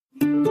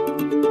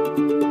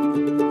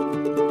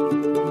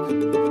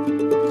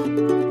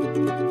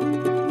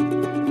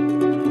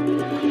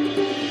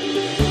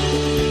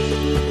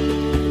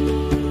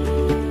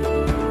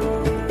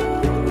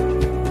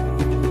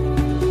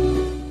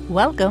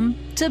Welcome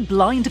to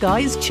Blind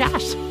Guys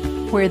Chat,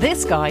 where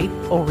this guy,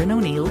 Oren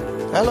O'Neill,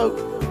 hello,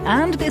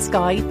 and this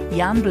guy,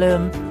 Jan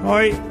Bloom,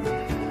 hi,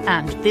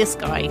 and this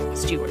guy,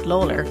 Stuart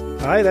Lawler,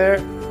 hi there,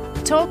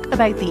 talk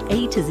about the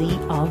A to Z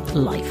of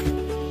life.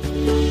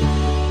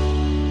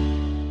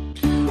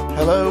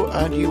 hello,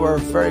 and you are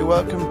very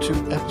welcome to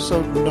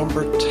episode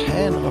number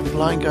 10 of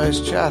Blind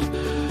Guys Chat.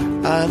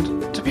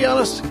 And to be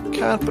honest,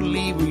 can't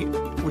believe we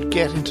would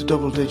get into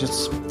double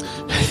digits.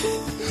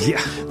 Yeah,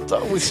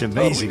 it's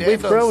amazing.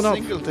 We've grown up.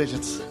 Single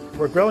digits.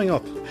 We're growing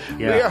up.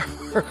 Yeah.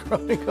 We're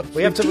growing up.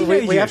 We have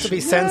to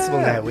be sensible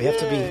now. We have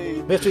to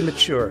be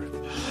mature.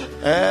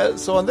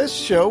 So on this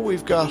show,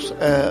 we've got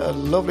a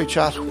lovely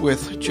chat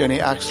with Jenny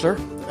Axler,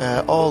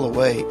 all the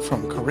way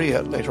from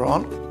Korea later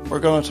on. We're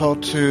going to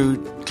talk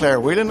to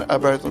Claire Whelan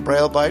about the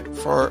Braille Bite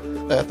for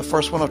the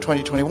first one of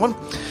 2021.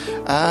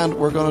 And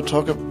we're going to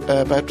talk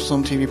about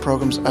some TV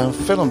programs and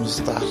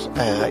films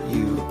that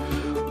you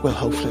will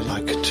hopefully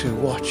like to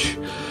watch.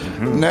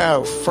 Mm-hmm.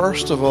 Now,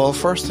 first of all,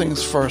 first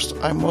things first,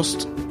 I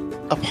must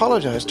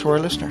apologise to our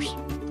listeners.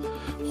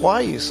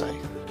 Why, you say?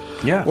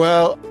 Yeah.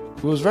 Well,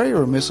 it was very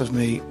remiss of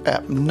me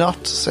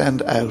not to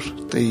send out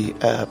the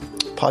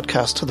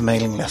podcast to the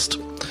mailing list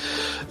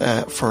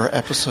for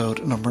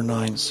episode number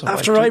 9. So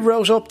After I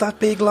wrote up that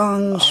big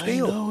long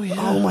spiel. I know, yeah.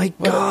 Oh my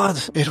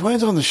God. It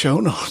went on the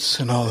show notes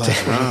and all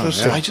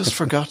that. I just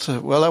forgot to.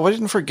 Well, I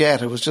didn't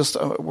forget. It was just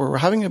I'm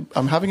having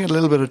a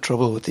little bit of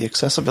trouble with the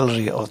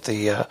accessibility of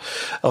the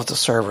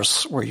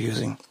service we're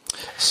using.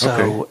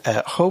 So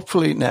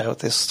hopefully now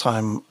this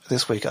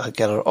week I'll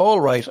get it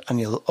all right, and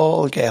you'll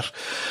all get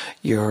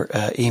your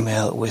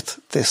email with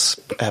this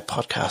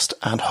podcast,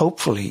 and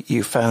hopefully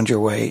you found your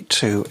way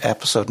to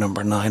episode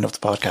number 9 of the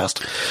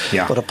podcast.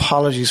 Yeah. But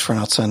apologies for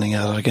not sending it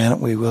out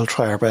again. We will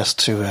try our best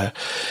to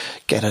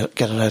get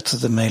it out to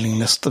the mailing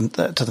list, to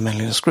the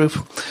mailing list group.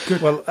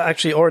 Good. Well,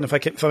 actually, Oren, if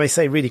I may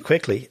say really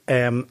quickly,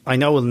 I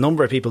know a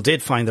number of people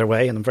did find their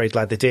way, and I'm very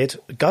glad they did.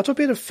 Got a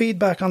bit of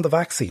feedback on the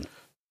vaccine.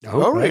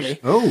 Oh, really?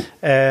 Oh.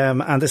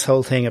 And this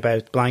whole thing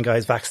about blind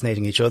guys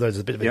vaccinating each other, there's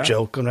a bit of a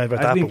joke going around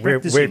about that,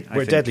 but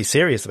we're deadly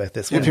serious about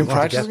this. You've been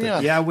practicing,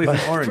 yeah, with an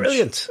orange.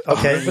 Brilliant.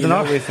 Okay,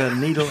 with a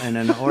needle and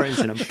an orange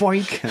and a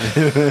boink.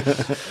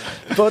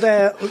 But,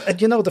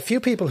 the few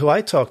people who I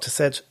talked to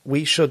said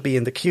we should be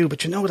in the queue,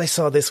 but you know what I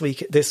saw this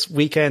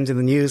weekend in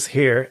the news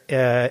here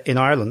in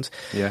Ireland?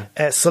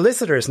 Yeah.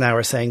 Solicitors now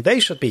are saying they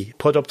should be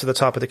put up to the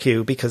top of the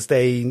queue because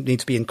they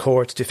need to be in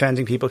court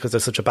defending people because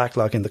there's such a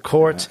backlog in the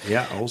court.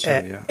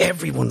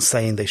 Everyone's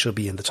saying they should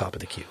be in the top of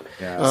the queue.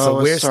 Yeah.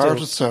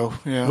 So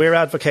we're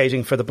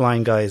advocating for the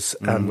blind guys,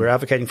 and we're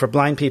advocating for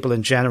blind people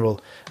in general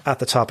at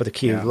the top of the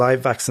queue.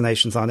 Live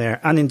vaccinations on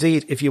air, and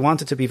indeed, if you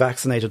wanted to be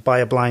vaccinated by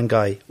a blind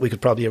guy, we could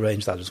probably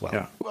arrange that as well.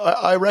 Yeah.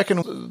 I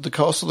reckon the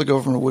cost of the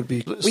government would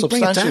be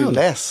substantially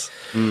less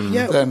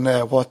than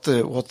what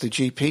the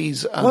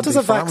GPs and what does the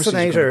a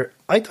vaccinator?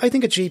 I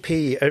think a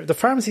GP, the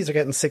pharmacies are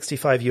getting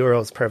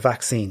 €65 per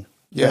vaccine.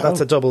 Yeah, now,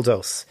 that's a double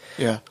dose.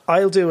 Yeah,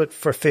 I'll do it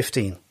for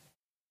 15.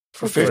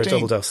 For a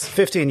double dose,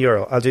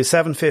 €15. I'll do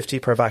 $7.50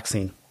 per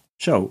vaccine.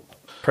 So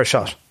per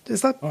shot.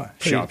 Is that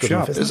sharp?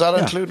 Is that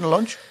including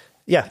lunch?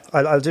 Yeah,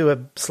 I'll do a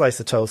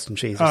slice of toast and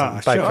cheese or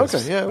something. Sure.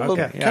 Okay, yeah.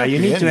 Well, you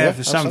need to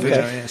have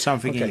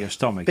something in your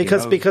stomach.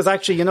 Because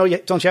actually,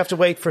 don't you have to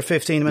wait for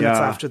 15 minutes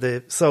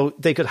after so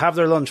they could have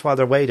their lunch while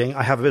they're waiting.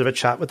 I have a bit of a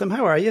chat with them.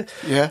 How are you?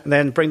 Yeah. And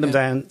then bring them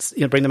down,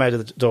 bring them out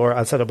of the door.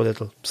 I'll set up a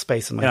little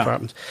space in my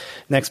apartment.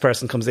 Next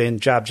person comes in,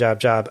 jab, jab,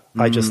 jab.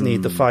 I just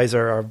need the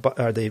Pfizer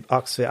or the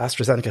Oxford,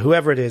 AstraZeneca,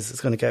 whoever it is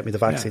going to get me the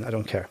vaccine. I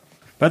don't care.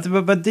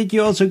 But did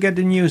you also get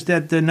the news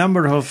that the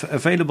number of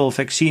available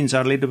vaccines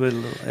are a little bit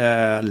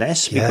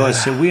less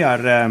because we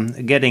are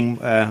getting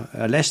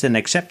less than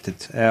accepted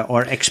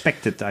or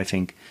expected, I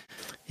think.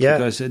 Yeah,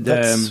 because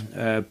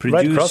the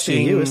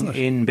producing EU, isn't it?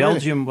 in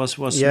Belgium was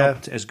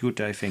not as good,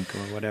 I think, or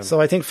whatever.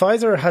 So I think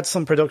Pfizer had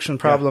some production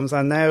problems,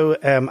 and now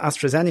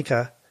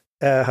AstraZeneca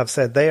have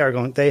said they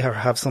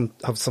have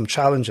some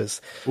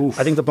challenges. Oof.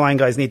 I think the blind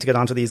guys need to get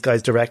onto these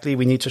guys directly.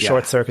 We need to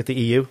short circuit the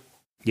EU.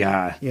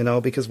 Yeah,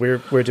 because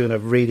we're doing a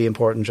really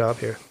important job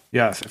here.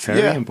 Yeah,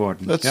 very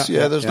important.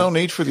 There's no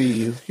need for the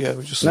EU. Yeah,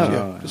 we just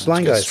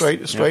blind guys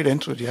straight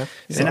into it. Yeah.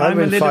 So and I'm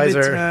a little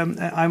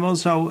bit. I'm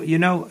also,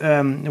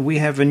 we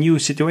have a new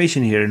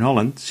situation here in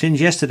Holland.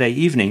 Since yesterday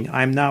evening,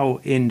 I'm now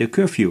in the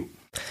curfew.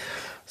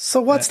 So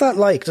what's that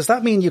like? Does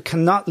that mean you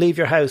cannot leave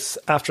your house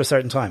after a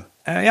certain time?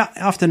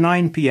 After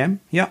 9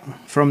 p.m.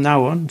 From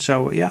now on.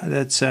 So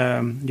that's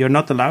you're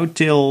not allowed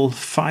till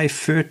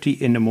 5:30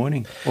 in the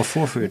morning or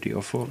 4:30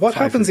 or 4. What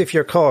happens if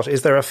you're caught?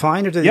 Is there a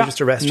fine, or do they just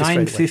arrest you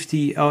straight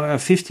away?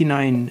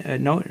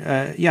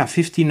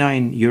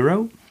 59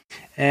 euro,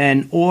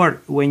 and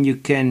or when you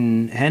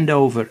can hand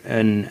over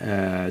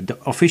an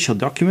official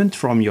document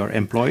from your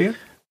employer.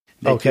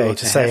 That you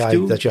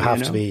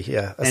have to be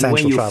essential. And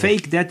when you travel.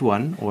 fake that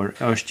one, or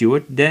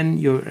Stuart, then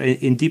you're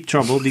in deep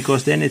trouble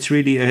because then it's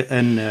really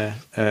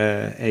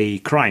a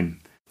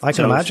crime. I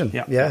can imagine.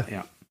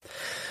 Yeah.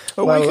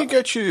 Well, we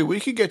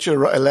could get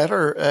you a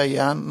letter,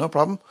 Jan. No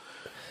problem.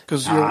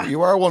 because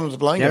you are one of the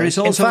blind guys. There is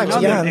also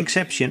another Jan,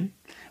 exception.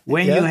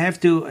 When you have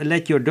to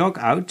let your dog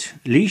out,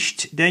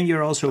 leashed, then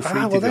you're also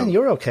free to go. Then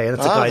you're okay, and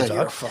it's a guide dog.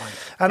 You're fine.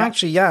 And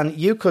actually, Jan,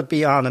 you could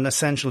be on an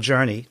essential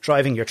journey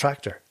driving your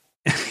tractor.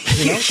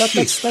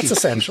 That's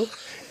essential.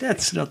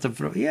 That's not the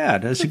problem. Yeah,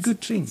 that's a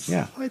good thing.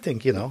 Yeah, I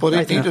think, But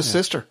he'd need a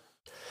sister.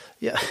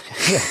 Yeah,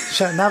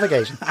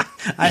 navigating.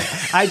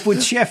 I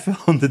put Chef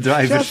on the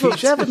driver's seat.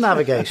 Chef would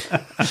navigate.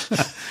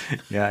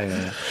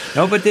 Yeah.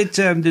 No, but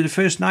the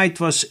first night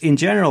was, in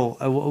general,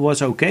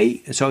 was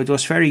okay. So it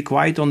was very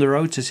quiet on the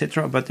roads,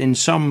 etc. But in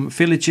some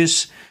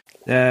villages,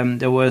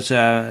 there was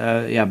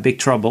big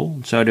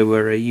trouble. So they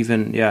were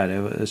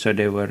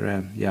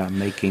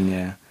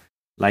making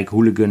like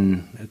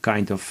hooligan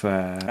kind of.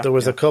 There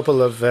was a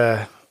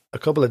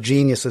couple of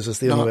geniuses, is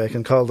the only way I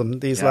can call them.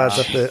 These lads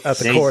at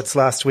the courts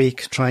last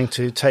week trying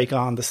to take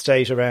on the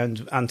state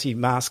around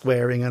anti-mask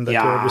wearing and that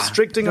they're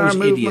restricting our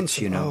movements.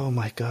 Idiots, Oh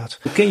my God!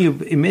 Can you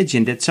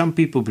imagine that some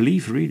people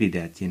believe really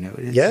that?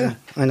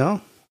 I know.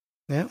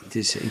 Yeah, it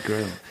is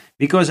incredible.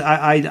 Because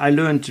I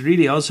learned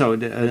really also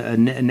a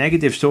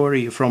negative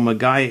story from a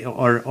guy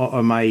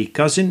or my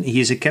cousin. He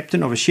is a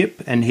captain of a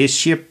ship, and his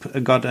ship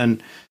got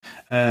an.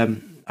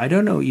 I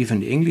don't know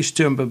even the English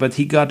term, but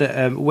he got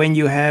when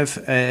you have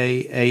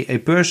a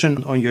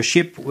person on your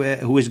ship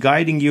who is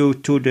guiding you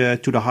to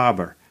the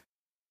harbor.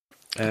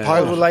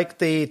 Pilot, like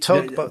the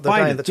tugboat, the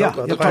guy in the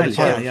tugboat. The pilot.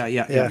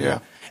 Yeah.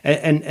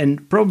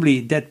 And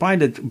probably that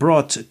pilot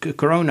brought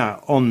corona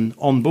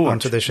on board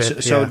onto the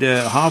ship. So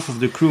the half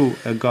of the crew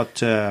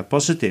got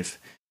positive,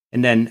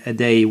 and then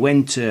they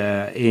went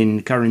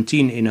in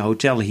quarantine in a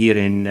hotel here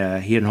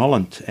in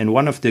Holland. And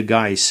one of the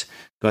guys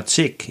got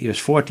sick. He was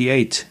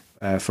 48.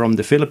 From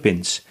the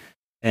Philippines,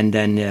 and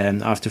then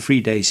after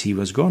 3 days he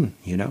was gone.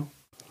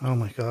 Oh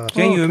my God!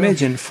 Can you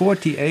imagine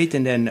 48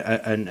 and then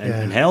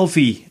a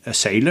healthy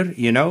sailor?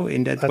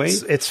 In that way,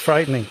 it's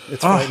frightening.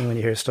 It's frightening when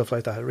you hear stuff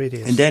like that. It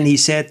really is. And then he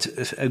said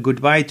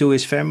goodbye to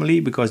his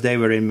family because they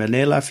were in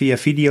Manila via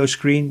video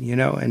screen.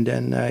 And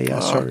then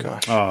sorry.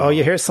 Gosh.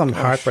 You hear some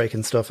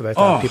heartbreaking stuff about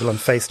that. People on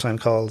FaceTime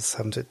calls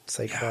having to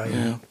say goodbye.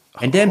 Yeah.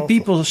 And then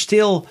people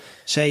still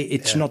say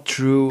it's not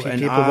true,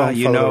 and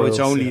it's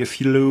only a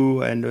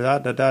flu, and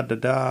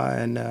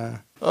and.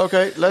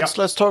 Okay,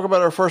 let's talk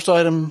about our first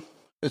item.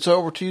 It's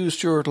over to you,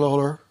 Stuart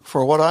Lawler,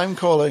 for what I'm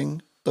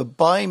calling the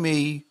Buy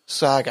Me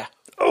saga.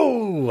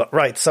 Oh,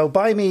 right. So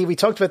Buy Me, we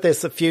talked about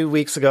this a few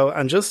weeks ago,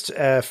 and just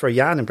for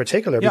Jan in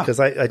particular, because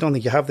I don't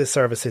think you have this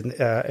service in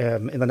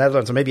the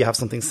Netherlands, or maybe you have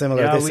something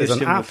similar. Yeah, this is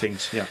an app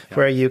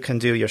where you can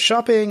do your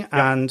shopping,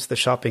 and the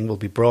shopping will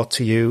be brought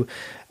to you,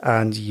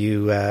 and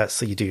you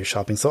do your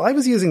shopping. So I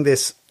was using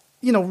this,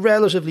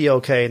 relatively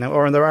okay now,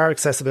 or there are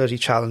accessibility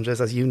challenges,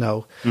 as you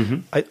know. Mm-hmm.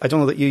 I don't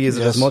know that you use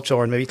it as much,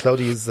 or maybe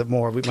Claudia uses it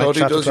more.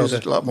 Claudia does use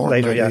it a lot more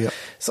later, yeah.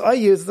 So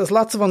there's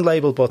lots of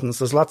unlabeled buttons,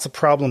 there's lots of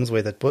problems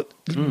with it, but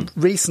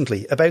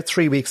recently, about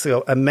 3 weeks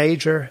ago, a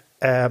major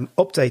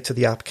update to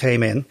the app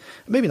came in.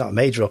 Maybe not a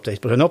major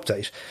update, but an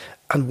update.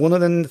 And one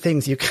of the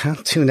things you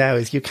can't do now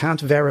is you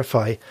can't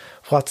verify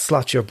what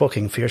slot you're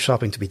booking for your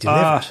shopping to be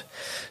delivered.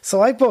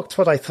 So I booked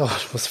what I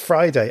thought was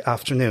Friday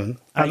afternoon.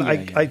 And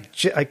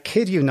I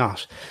kid you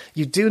not,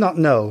 you do not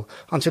know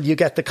until you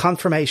get the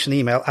confirmation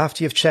email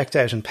after you've checked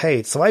out and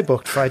paid. So I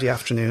booked Friday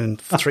afternoon,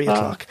 3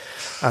 o'clock.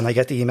 And I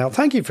get the email,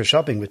 thank you for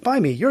shopping with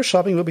Buy Me. Your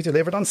shopping will be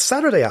delivered on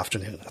Saturday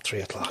afternoon at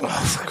 3 o'clock.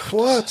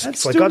 What?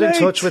 So I got in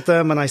touch with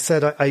them and I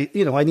said, I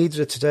needed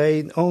it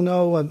today. Oh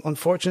no,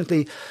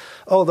 unfortunately,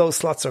 all those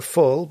slots are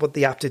full, but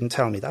the app didn't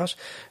tell me that.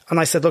 And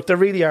I said, look, there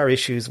really are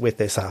issues with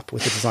this app,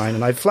 with the design.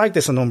 And I've flagged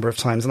this a number of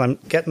times and I'm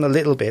getting a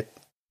little bit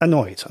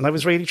annoyed. And I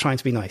was really trying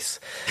to be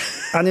nice.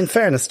 And in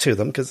fairness to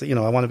them, because,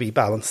 I want to be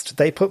balanced,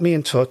 they put me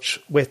in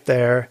touch with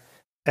their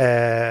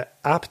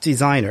app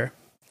designer.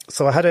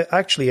 So I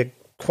had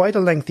quite a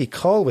lengthy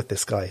call with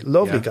this guy,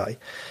 lovely guy.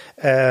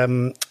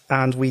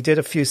 And we did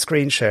a few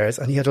screen shares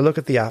and he had a look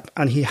at the app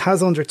and he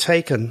has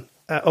undertaken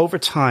over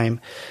time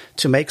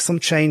to make some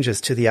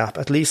changes to the app,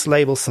 at least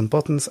label some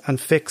buttons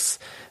and fix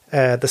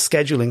the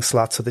scheduling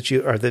slot so that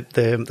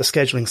the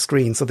scheduling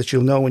screen so that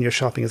you'll know when your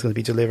shopping is going to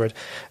be delivered.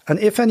 And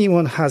if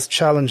anyone has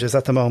challenges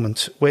at the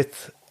moment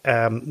with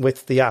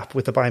the app,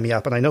 with the Buy Me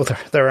app, and I know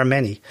there are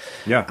many,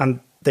 and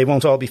they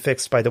won't all be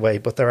fixed, by the way,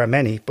 but there are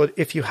many. But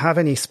if you have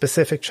any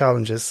specific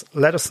challenges,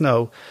 let us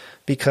know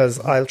because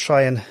I'll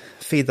try and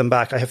feed them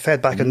back. I have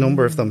fed back a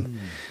number of them.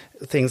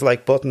 Things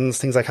like buttons,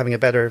 things like having a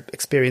better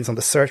experience on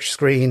the search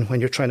screen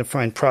when you're trying to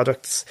find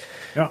products.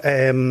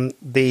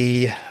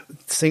 The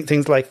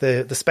things like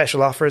the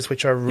special offers,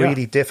 which are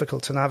really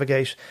difficult to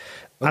navigate.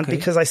 Okay. And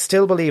because I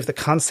still believe the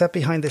concept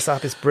behind this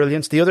app is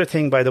brilliant. The other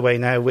thing, by the way,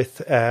 now with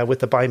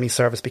the Buy Me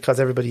service, because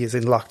everybody is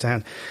in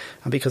lockdown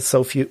and because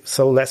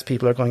so less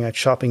people are going out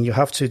shopping, you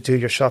have to do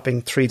your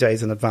shopping 3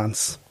 days in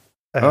advance.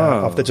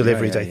 Of the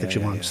delivery date that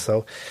you want.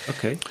 So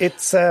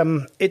it's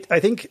I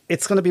think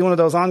it's going to be one of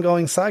those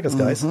ongoing sagas,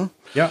 guys.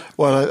 Mm-hmm. Yeah.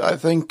 Well, I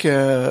think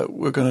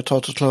we're going to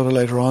talk to Claudia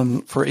later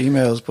on for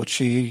emails, but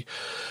she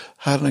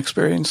had an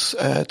experience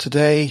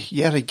today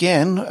yet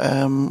again,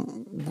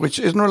 which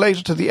isn't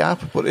related to the app,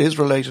 but is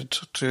related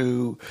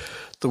to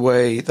the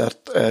way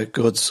that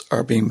goods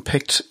are being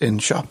picked in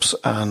shops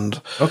and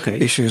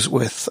issues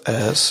with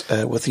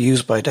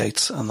use by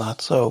dates and that.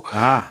 So,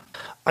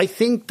 I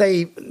think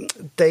they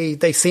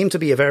seem to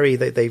be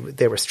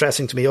they were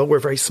stressing to me, we're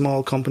a very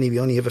small company, we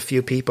only have a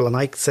few people, and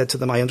I said to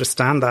them, I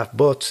understand that,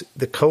 but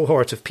the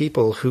cohort of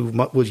people who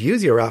would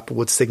use your app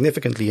would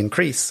significantly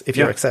increase if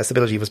your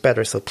accessibility was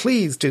better, so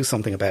please do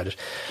something about it.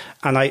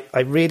 And I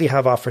really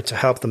have offered to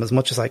help them as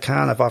much as I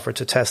can. I've offered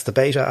to test the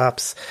beta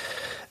apps,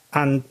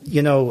 and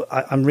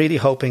I'm really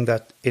hoping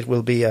that it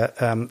will be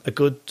a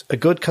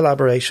good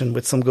collaboration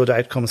with some good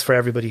outcomes for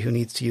everybody who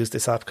needs to use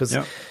this app, because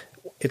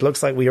it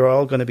looks like we are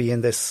all going to be in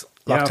this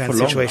lockdown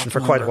situation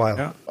for quite a while.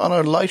 Yeah. On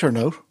a lighter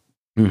note,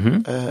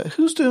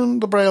 who's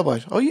doing the Braille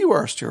Bite? Oh, you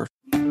are, Stuart.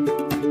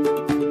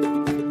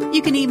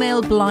 You can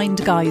email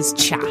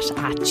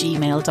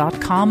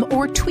blindguyschat@gmail.com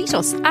or tweet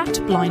us at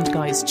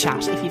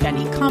blindguyschat if you've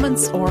any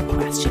comments or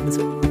questions.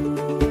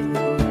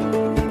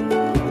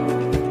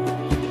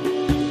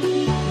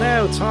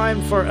 Now,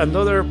 time for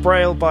another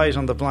Braille Bite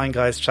on the Blind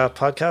Guys Chat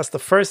podcast, the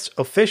first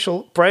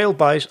official Braille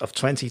Bite of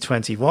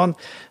 2021.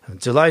 I'm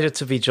delighted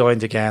to be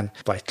joined again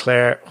by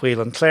Claire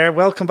Whelan. Claire,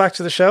 welcome back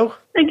to the show.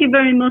 Thank you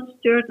very much,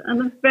 Stuart,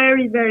 and a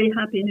very, very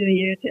happy New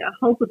Year to you. I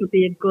hope it'll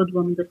be a good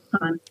one this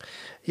time.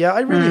 Yeah, I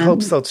really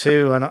hope so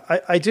too. And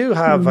I do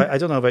have, I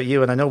don't know about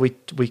you, and I know we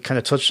kind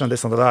of touched on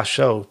this on the last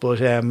show,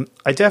 but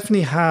I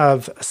definitely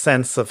have a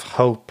sense of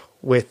hope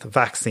with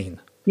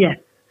vaccine. Yes,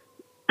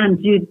 and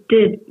you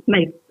did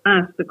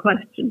ask the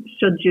question,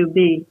 should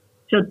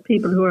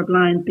people who are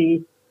blind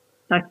be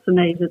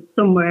vaccinated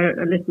somewhere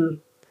a little?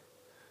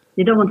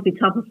 You don't want to be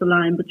top of the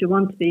line, but you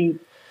want to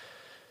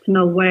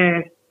know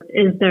where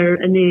is there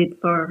a need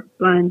for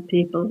blind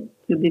people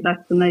to be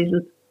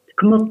vaccinated, to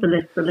come up the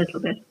list a little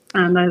bit.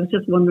 And I was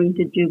just wondering,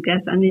 did you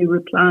get any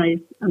replies?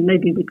 And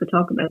maybe we could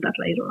talk about that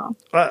later on.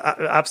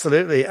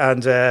 Absolutely.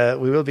 And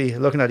we will be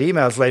looking at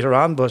emails later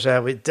on. But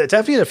we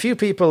definitely had a few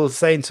people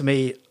saying to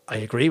me, I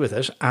agree with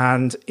it.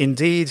 And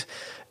indeed,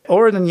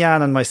 Oren and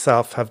Jan and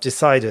myself have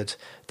decided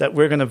that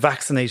we're going to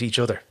vaccinate each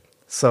other.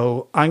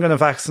 So I'm going to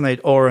vaccinate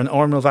Oren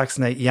will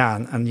vaccinate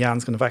Jan, and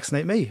Jan's going to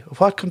vaccinate me.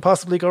 What can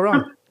possibly go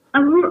wrong?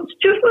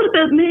 Stuart, what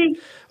about me?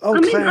 Oh,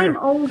 Claire. I'm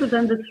older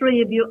than the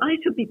three of you. I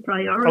should be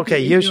priority. Okay,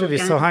 you should be.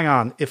 So hang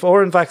on. If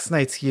Oren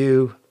vaccinates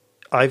you,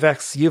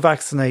 you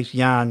vaccinate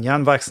Jan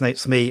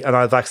vaccinates me, and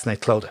I'll vaccinate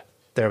Clodagh.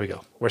 There we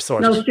go. We're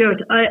sorted. No,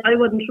 Stuart, I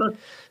wouldn't trust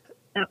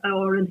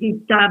Oren. He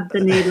dabbed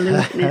the needle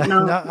into me.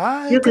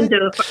 No, you can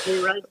do it for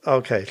me, right?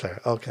 Okay, Claire.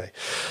 Okay.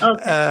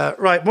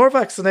 Right, more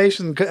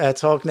vaccination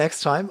talk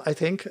next time, I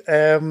think.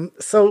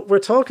 So we're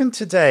talking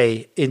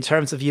today in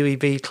terms of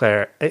UEB,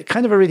 Claire,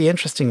 kind of a really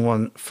interesting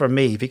one for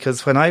me,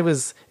 because when I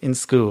was in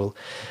school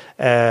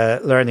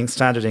learning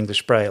Standard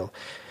English Braille,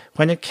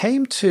 when it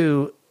came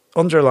to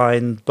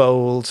underline,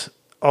 bold,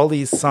 all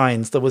these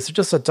signs, there was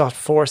just a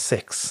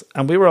 .46,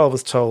 and we were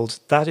always told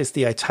that is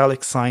the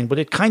italic sign, but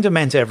it kind of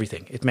meant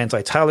everything. It meant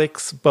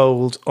italics,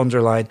 bold,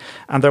 underline,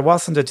 and there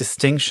wasn't a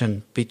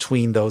distinction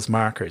between those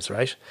markers,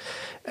 right?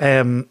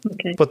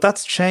 Okay. But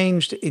that's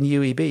changed in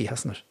UEB,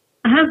 hasn't it?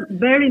 It has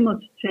very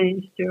much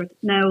changed, Stuart.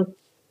 Now,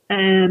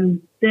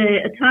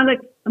 the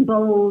italics and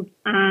bold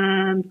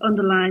and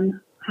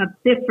underline have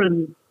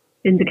different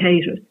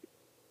indicators.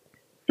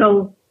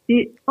 So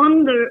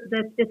I'll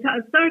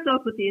start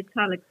off with the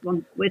italics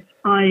one, which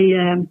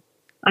I'm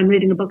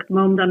reading a book at the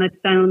moment, and I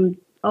found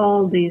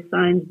all these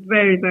signs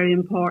very, very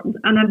important,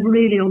 and I'm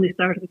really only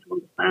starting to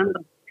understand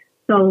them.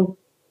 So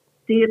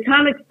the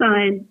italic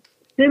sign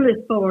still is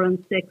 4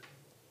 and 6,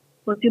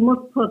 but you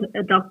must put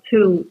a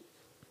 .2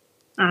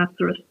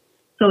 after it.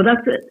 So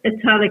that's an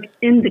italic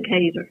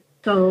indicator.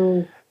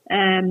 So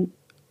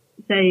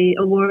say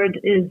a word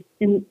is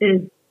in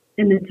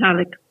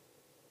italic,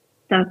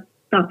 that's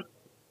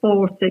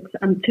 4, 6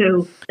 and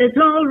 2. It's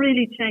all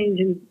really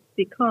changing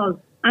because,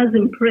 as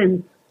in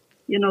print,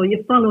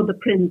 you follow the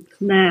print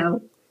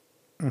now.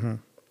 Mm-hmm.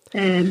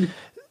 For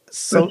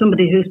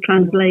somebody who's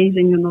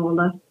translating and all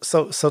that.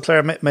 So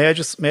Claire, may I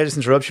just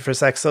interrupt you for a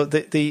sec? So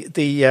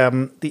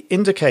the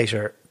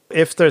indicator,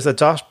 if there's a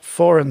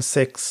 .4 and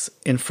 6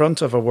 in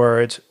front of a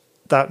word,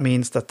 that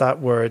means that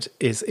word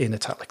is in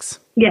italics.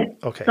 Yes.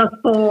 Okay.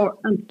 .4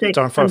 and 6.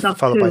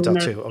 Followed by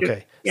 .2.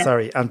 Okay. Yeah.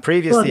 Sorry. And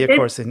previously, of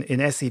course,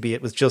 in SEB,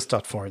 it was just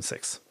 .4 and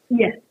 6.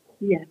 Yes,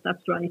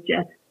 that's right.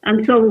 Yeah.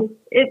 And so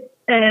if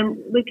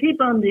we keep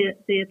on the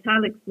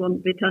italics one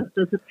because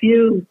there's a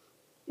few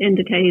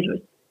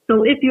indicators.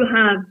 So if you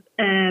have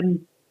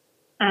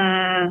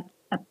a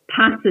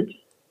passage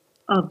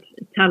of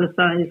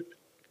italicized,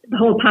 the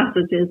whole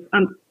passage is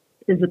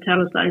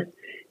italicized,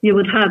 you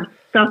would have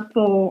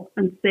 .4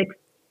 and 6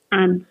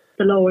 and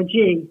the lower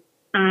G.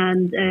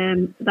 And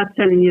that's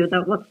telling you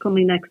that what's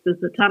coming next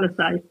is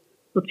italicized.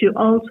 But you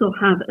also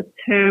have a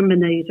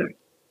terminator,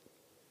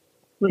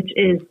 which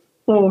is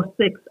 4,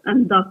 6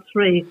 and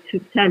 .3 to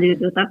tell you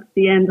that that's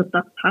the end of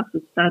that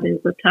passage that is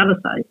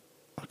italicized.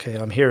 Okay,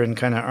 I'm hearing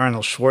kind of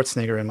Arnold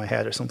Schwarzenegger in my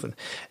head or something.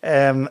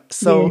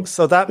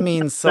 So that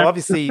means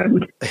obviously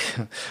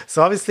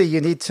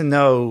you need to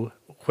know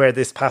where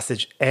this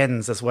passage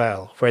ends as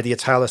well, where the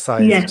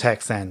italicized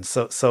text ends.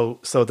 So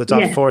the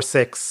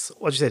 .46,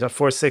 what did you say?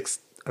 .46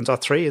 and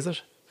 .3 is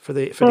it for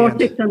the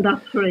 46 and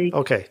 .3?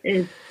 Okay,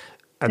 is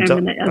as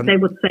they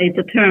would say,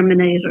 the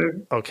terminator.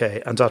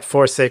 Okay, and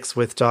 .46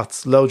 with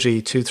dots low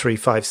G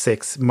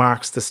 2356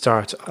 marks the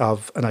start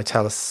of an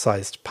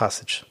italicized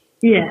passage.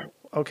 Yeah.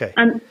 Okay.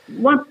 And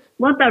what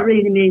that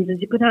really means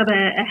is you could have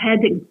a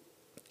heading.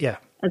 Yeah.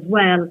 As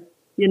well,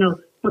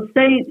 but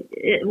say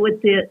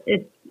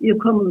if you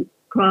come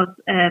across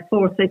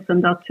 46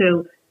 and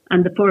 .2,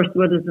 and the first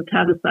word is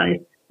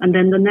italicized, and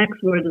then the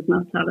next word is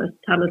not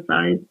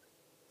italicized.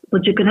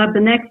 But you could have the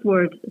next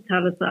word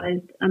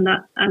italicized, and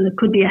it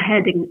could be a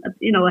heading,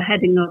 a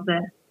heading of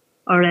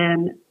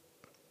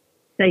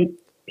say,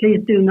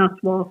 please do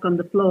not walk on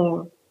the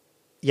floor.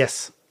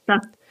 Yes.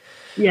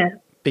 Yeah.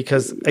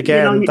 Because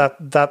again,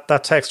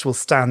 that text will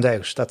stand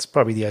out. That's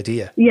probably the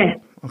idea. Yeah.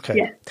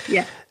 Okay.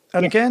 Yeah.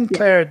 And again,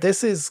 Claire,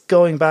 this is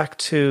going back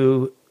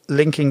to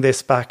linking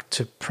this back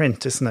to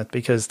print, isn't it?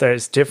 Because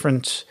there's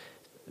different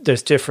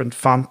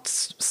font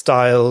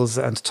styles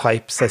and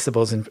types, I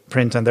suppose, in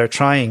print, and they're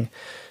trying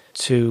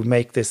to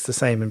make this the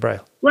same in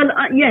Braille. Well,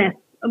 yeah.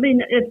 I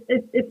mean,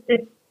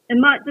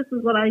 this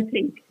is what I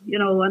think,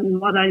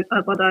 and what I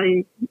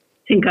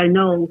think I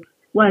know.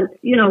 Well,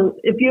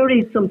 if you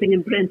read something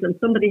in print and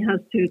somebody has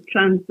to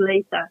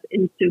translate that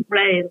into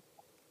Braille,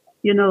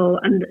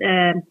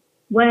 and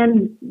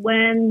when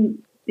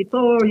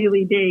before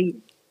UEB,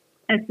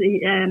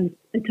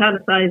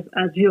 italicized,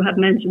 as you have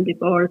mentioned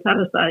before,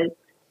 italicized,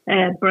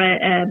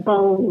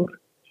 bold,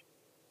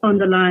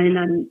 underline,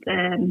 and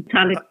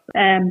italics.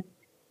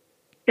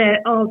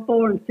 All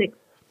 4 and 6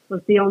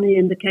 was the only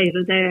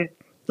indicator there.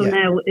 So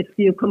now, if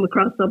you come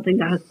across something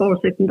that has 4,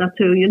 6, and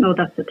 .2,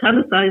 that's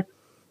italicized.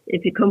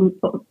 If you come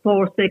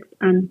 4, 6,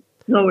 and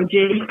lower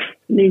G, it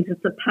means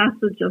it's a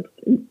passage of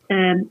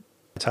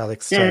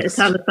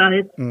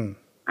italicized.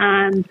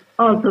 And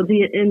also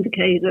the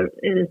indicator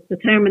is the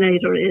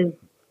terminator is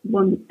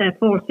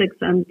 4,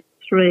 6, and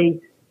 3.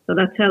 So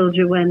that tells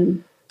you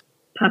when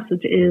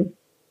passage is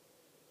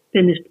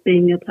finished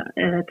being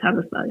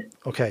italicized.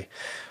 Okay.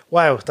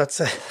 Wow, that's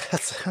a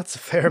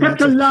fair amount.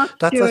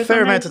 That's a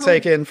fair amount to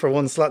take in for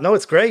one slot. No,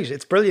 it's great.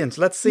 It's brilliant.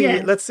 Let's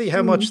see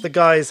how much the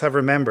guys have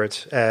remembered,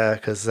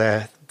 because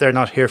they're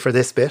not here for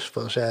this bit,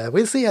 but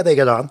we'll see how they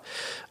get on.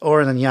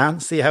 Oren and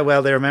Jan, see how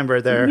well they remember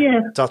their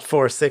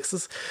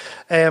 .46s.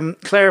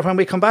 Claire, when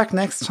we come back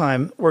next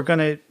time, we're going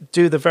to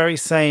do the very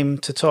same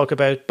to talk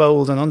about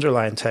bold and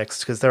underline text,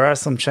 because there are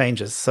some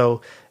changes.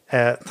 So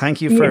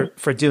thank you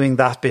for doing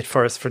that bit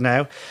for us for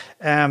now.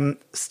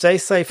 Stay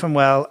safe and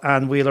well,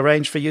 and we'll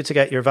arrange for you to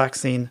get your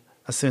vaccine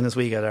as soon as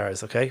we get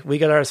ours, okay? We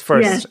get ours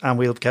first, and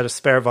we'll get a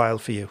spare vial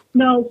for you.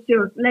 No,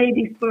 sure.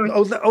 Ladies first.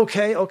 Oh,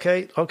 okay.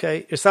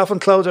 Yourself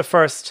and Clodagh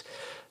first,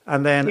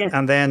 and then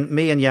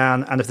me and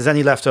Jan, and if there's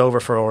any left over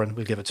for Oren,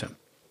 we'll give it to him.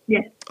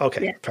 Yeah.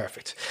 Okay,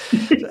 perfect.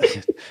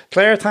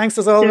 Claire, thanks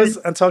as always,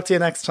 and talk to you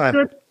next time.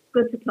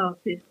 Good to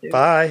talk to you, Stuart.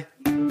 Bye.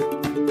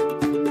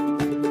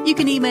 You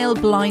can email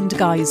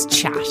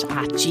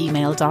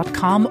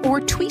blindguyschat@gmail.com or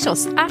tweet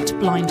us at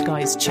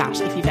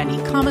blindguyschat if you've any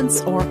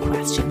comments or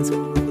questions.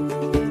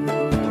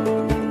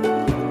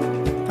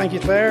 Thank you,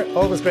 Claire.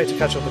 Always great to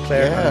catch up with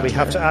Claire. And we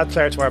have to add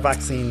Claire to our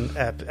vaccine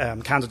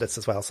candidates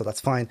as well, so that's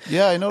fine.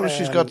 Yeah, I noticed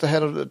she's got the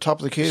head at the top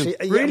of the queue.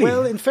 Really?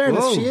 Well, in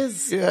fairness, she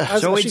is. Yeah.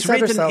 So it's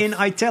written in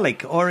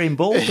italic or in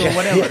bold or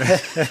whatever.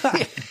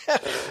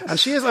 And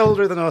she is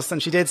older than us,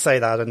 and she did say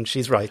that, and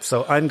she's right.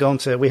 So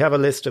we have a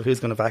list of who's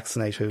going to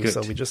vaccinate who,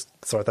 so we just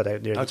sort that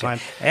out near the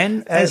time.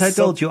 And as I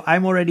told you,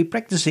 I'm already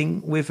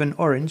practicing with an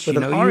orange.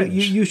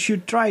 You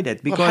should try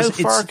that. Because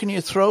how far can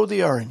you throw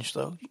the orange,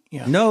 though?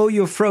 Yeah. No,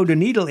 you throw the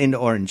needle in the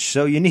orange,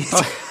 so you need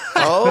to...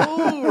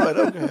 Oh, right,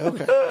 okay.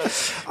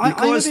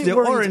 Because the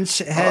orange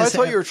has... I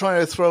thought you were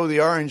trying to throw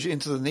the orange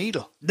into the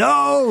needle.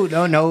 No.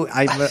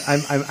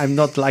 I'm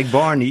not like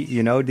Barney,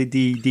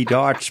 the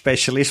dart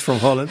specialist from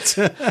Holland.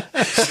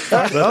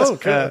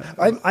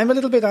 I'm a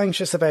little bit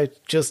anxious about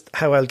just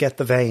how I'll get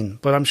the vein,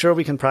 but I'm sure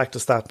we can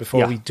practice that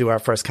before we do our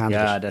first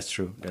candidate. Yeah, that's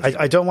true.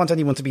 I don't want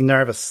anyone to be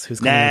nervous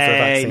who's coming in for a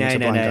vaccine to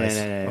blind guys.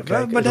 No.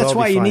 Okay? But that's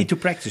why you need to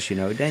practice,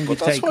 Then you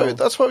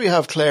that's why we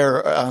have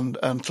Claire and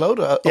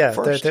Clodagh up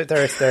first.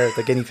 They're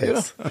the guinea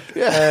pigs.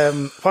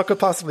 What could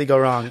possibly go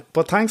wrong?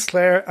 But thanks,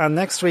 Claire. And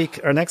next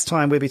week or next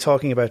time we'll be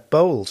talking about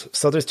bold.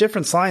 So there's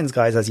different signs,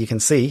 guys, as you can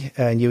see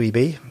in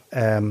UEB.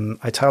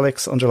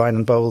 Italics, underline,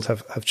 and bold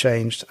have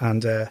changed.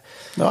 And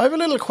now I have a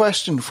little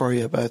question for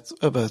you about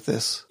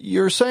this.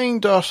 You're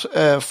saying dot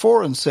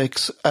 4 and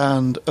 6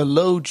 and a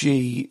low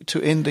G to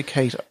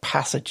indicate a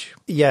passage.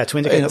 Yeah, to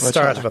indicate the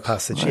start of a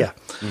passage. Right.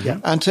 Yeah.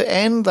 And to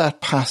end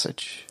that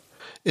passage,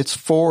 it's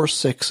 4,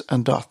 6,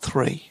 and dot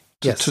 3.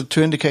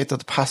 To indicate that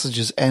the passage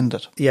is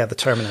ended. Yeah, the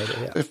terminator.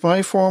 Yeah. If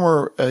my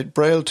former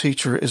Braille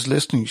teacher is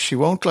listening, she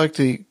won't like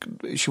me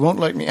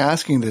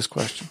asking this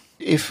question.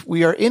 if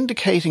we are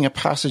indicating a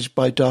passage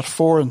by dot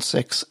 4 and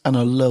 6 and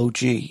a low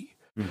G,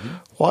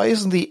 why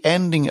isn't the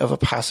ending of a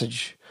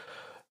passage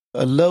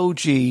a low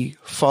G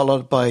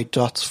followed by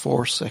dots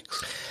 4,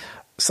 6?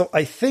 So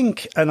I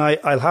think, and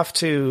I'll have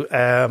to,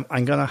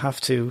 I'm going to have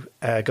to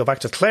go back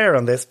to Claire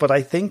on this, but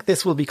I think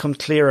this will become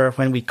clearer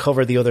when we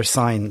cover the other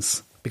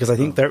signs, because I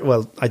think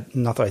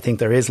not that I think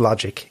there is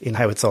logic in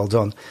how it's all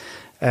done.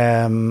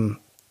 And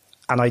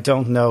I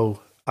don't know,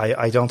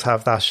 I don't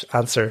have that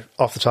answer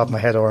off the top of my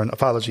head, Oren.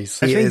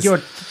 Apologies. I think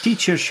your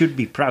teacher should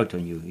be proud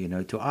on you,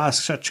 to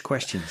ask such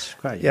questions.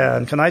 Quite, yeah,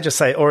 and can I just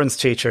say, Oren's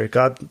teacher,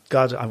 God,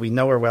 we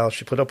know her well,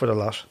 she put up with a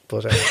lot,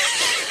 but...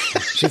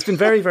 she's been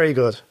very, very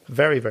good.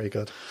 Very, very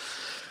good.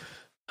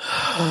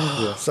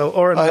 Yeah. So,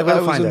 Oren, I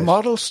will find out. I was a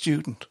model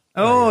student.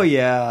 Oh,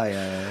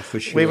 yeah, for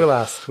sure. We will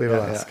ask.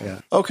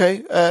 Yeah.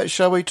 Okay,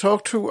 shall we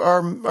talk to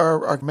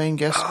our main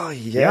guest? Oh,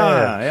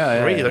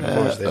 yeah. Really looking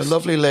forward to this. A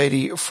lovely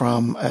lady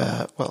from,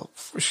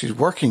 she's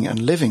working and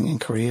living in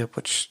Korea,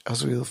 but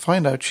as we'll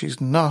find out, she's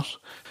not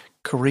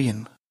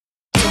Korean.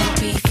 Don't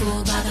be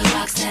fooled by the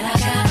rocks that I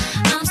got.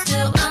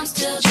 I'm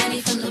still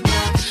Jenny from the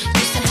block.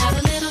 Used to have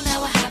a little,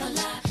 now I have a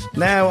lot.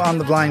 Now on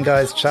the Blind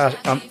Guys chat,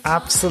 I'm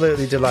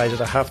absolutely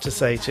delighted, I have to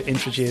say, to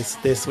introduce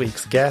this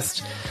week's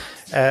guest.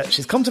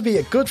 She's come to be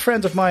a good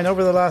friend of mine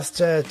over the last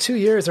 2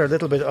 years or a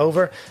little bit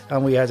over,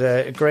 and we had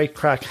a great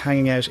crack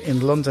hanging out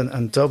in London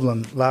and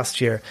Dublin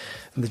last year,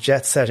 and the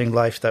jet-setting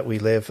life that we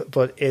live.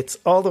 But it's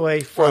all the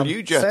way from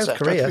South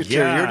Korea.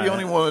 You're the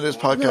only one of this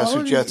podcast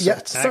who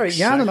jet-sets. Sorry,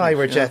 Jan and I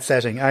were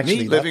jet-setting,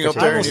 actually. Living up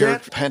there in your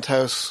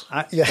penthouse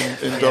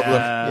in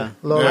Dublin.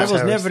 I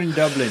was never in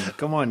Dublin.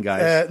 Come on,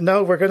 guys.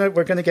 No, we're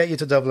gonna get you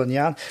to Dublin,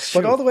 Jan.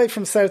 Sure. But all the way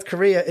from South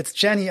Korea, it's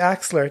Jenny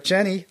Axler.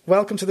 Jenny,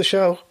 welcome to the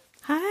show.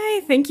 Hi,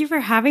 thank you for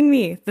having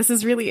me. This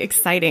is really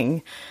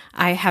exciting.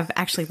 I have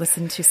actually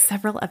listened to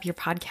seveal of your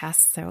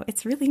podcasts, so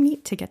it's really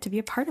neat to get to be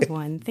a part of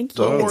one. Thank you.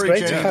 Don't worry,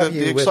 Jenny,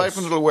 the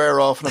excitement will wear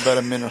off in about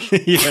a minute.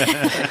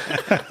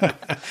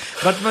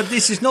 But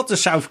this is not the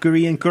South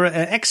Korean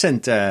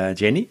accent,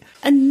 Jenny.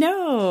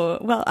 No.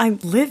 Well, I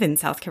live in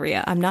South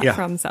Korea. I'm not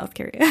from South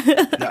Korea.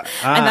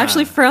 I'm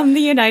actually from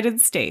the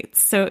United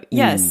States. So,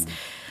 yes.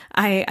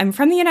 I'm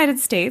from the United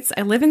States.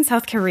 I live in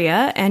South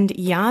Korea, and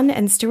Jan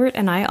and Stuart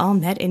and I all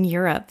met in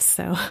Europe.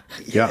 So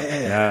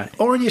yeah.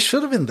 Oren, you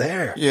should have been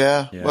there.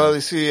 Yeah. Well,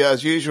 you see,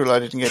 as usual, I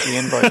didn't get the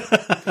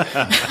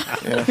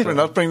invite. We're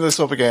not bringing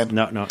this up again.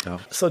 No.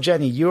 So,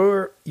 Jenny,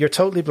 you're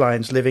totally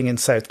blind, living in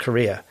South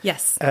Korea.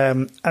 Yes.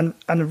 And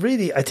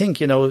really, I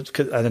think, I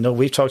don't know,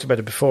 we've talked about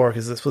it before,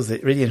 because this was a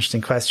really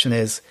interesting question,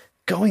 is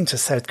going to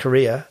South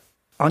Korea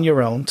on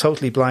your own,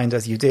 totally blind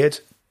as you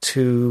did,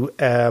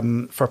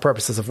 for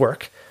purposes of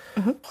work.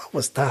 Mm-hmm. What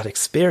was that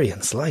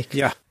experience like?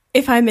 Yeah.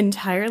 If I'm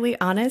entirely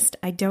honest,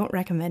 I don't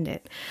recommend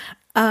it.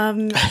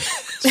 No,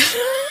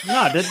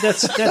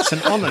 that's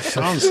an honest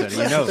answer,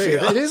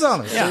 It is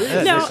honest.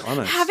 Yeah, no,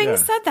 honest, having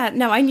said that,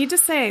 no, I need to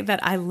say that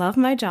I love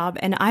my job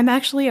and I'm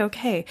actually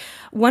okay.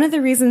 One of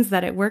the reasons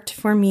that it worked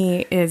for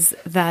me is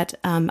that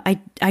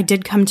I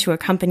did come to a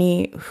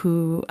company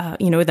who,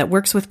 that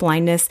works with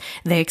blindness.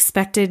 They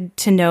expected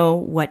to know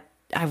what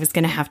I was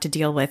going to have to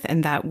deal with,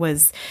 and that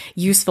was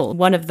useful.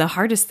 One of the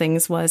hardest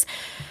things was,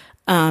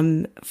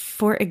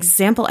 for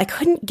example, I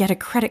couldn't get a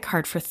credit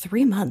card for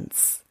 3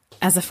 months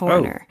as a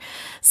foreigner.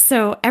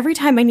 So every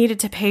time I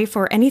needed to pay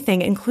for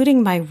anything,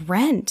 including my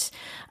rent,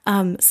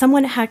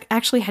 someone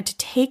actually had to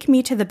take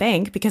me to the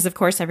bank, because of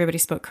course everybody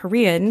spoke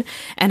Korean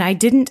and I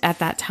didn't at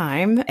that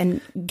time,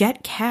 and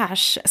get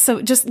cash.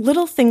 So just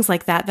little things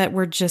like that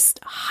were just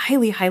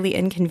highly, highly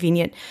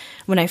inconvenient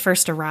when I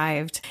first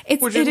arrived.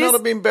 Would it not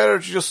have been better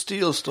to just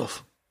steal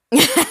stuff?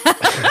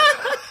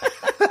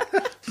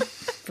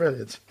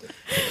 Brilliant.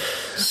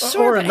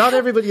 Sure, or not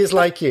everybody is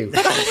like you.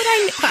 But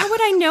how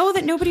would I know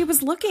that nobody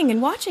was looking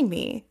and watching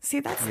me?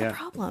 See, that's the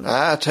problem.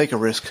 Take a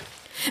risk.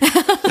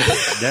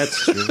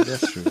 That's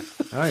true.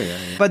 Oh, yeah.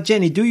 But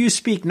Jenny, do you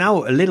speak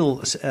now a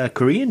little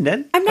Korean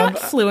then? I'm not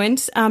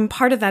fluent.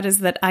 Part of that is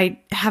that I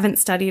haven't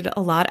studied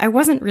a lot. I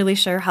wasn't really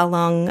sure how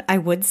long I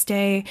would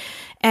stay.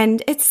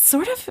 And it's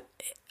sort of,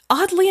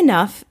 oddly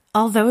enough,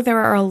 although there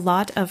are a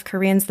lot of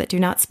Koreans that do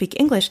not speak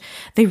English,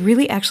 they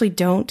really actually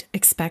don't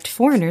expect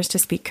foreigners to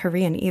speak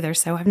Korean either.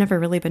 So I've never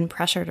really been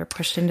pressured or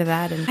pushed into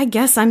that. And I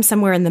guess I'm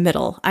somewhere in the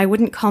middle. I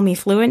wouldn't call me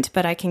fluent,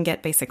 but I can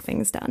get basic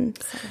things done.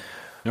 So.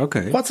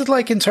 Okay. What's it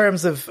like in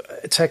terms of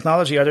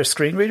technology? Are there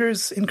screen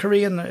readers in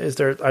Korean?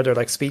 Are there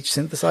like speech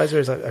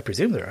synthesizers? I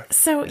presume there are.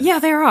 So yeah,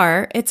 there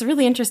are. It's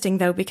really interesting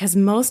though, because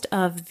most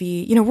of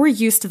the, we're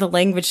used to the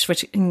language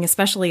switching,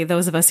 especially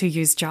those of us who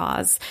use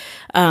JAWS.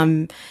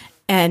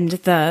 And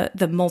the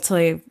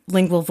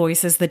multilingual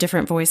voices, the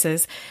different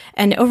voices.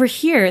 And over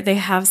here, they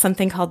have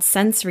something called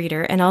Sense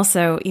Reader. And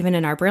also, even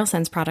in our Braille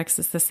Sense products,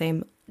 it's the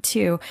same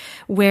too,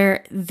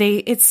 where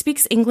it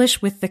speaks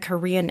English with the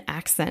Korean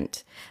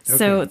accent. Okay.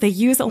 So they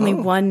use only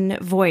one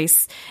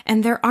voice.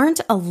 And there aren't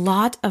a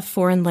lot of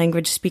foreign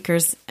language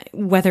speakers,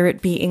 whether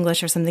it be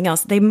English or something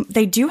else.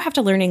 They do have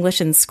to learn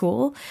English in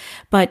school.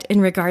 But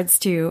in regards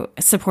to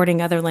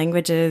supporting other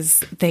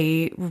languages,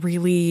 they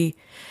really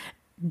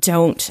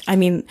don't. I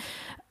mean,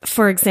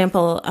 for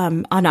example,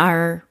 on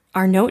our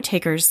note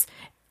takers,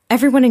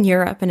 everyone in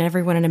Europe and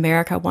everyone in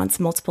America wants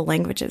multiple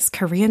languages.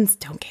 Koreans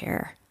don't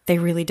care. They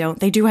really don't.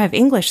 They do have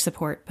English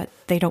support, but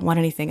they don't want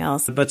anything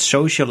else. But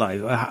social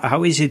life,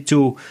 how is it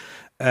to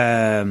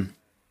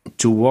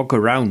walk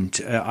around?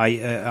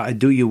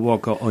 Do you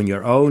walk on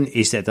your own?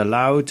 Is that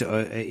allowed? Or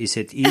is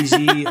it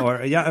easy?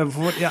 Or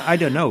I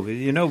don't know.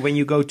 You know, when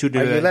you go to the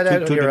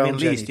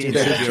Middle East, do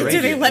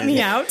they let me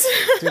out?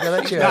 Do they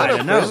let you out? I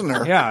don't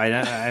know.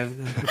 Yeah,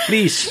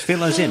 please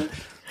fill us in.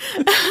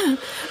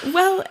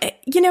 Well,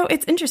 you know,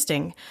 it's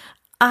interesting.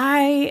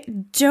 I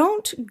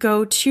don't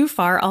go too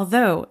far,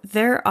 although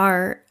there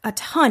are a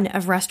ton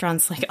of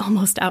restaurants like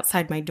almost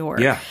outside my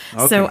door. Yeah.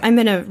 Okay. So I'm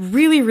in a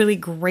really, really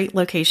great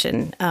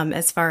location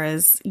as far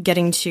as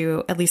getting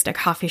to at least a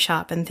coffee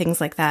shop and things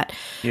like that.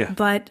 Yeah.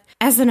 But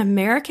as an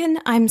American,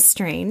 I'm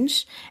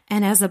strange.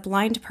 And as a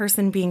blind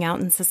person being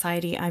out in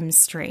society, I'm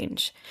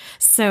strange.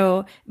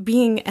 So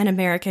being an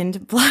American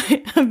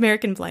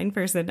blind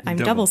person, I'm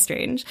double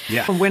strange.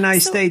 Yeah. When I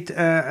stayed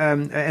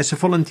as a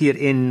volunteer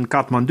in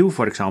Kathmandu,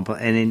 for example,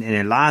 and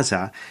in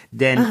Lhasa,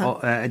 then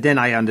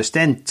I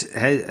understand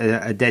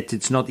that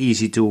it's not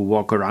easy to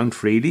walk around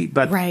freely.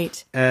 But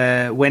right.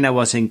 When I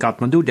was in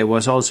Kathmandu, there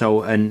was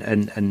also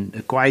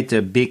quite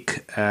a big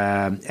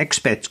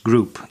expat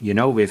group, you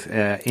know, with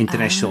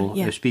international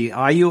speakers.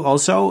 Are you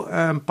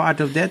also part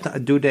of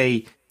that? Do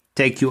they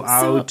take you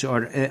out?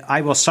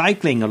 I was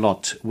cycling a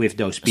lot with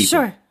those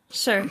people.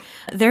 Sure.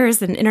 There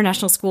is an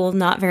international school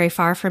not very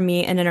far from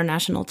me, an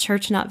international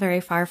church not very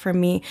far from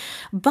me.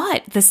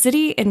 But the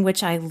city in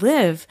which I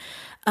live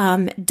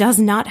does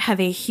not have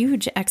a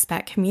huge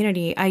expat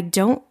community.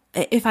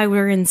 If I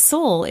were in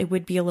Seoul, it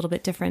would be a little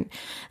bit different.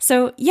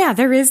 So yeah,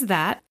 there is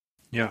that.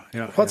 Yeah.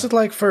 What's it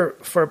like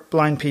for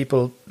blind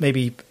people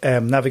maybe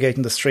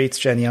navigating the streets,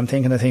 Jenny? I'm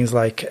thinking of things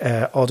like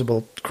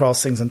audible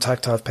crossings and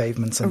tactile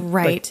pavements. And,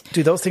 right.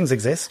 Do those things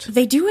exist?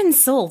 They do in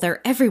Seoul. They're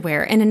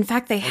everywhere. And in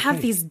fact, they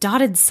have these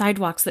dotted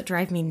sidewalks that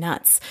drive me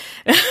nuts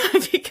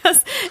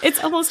because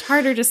it's almost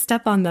harder to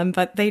step on them,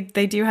 but they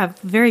do have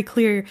very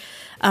clear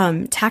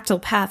tactile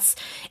paths.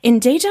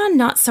 In Daejeon,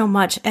 not so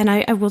much. And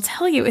I will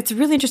tell you, it's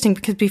really interesting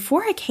because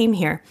before I came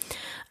here,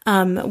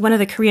 one of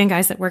the Korean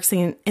guys that works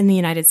in the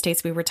United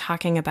States, we were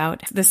talking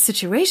about this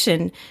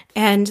situation,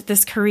 and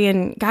this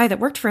Korean guy that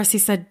worked for us, he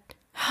said,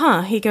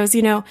 he goes,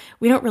 you know,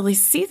 we don't really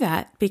see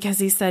that because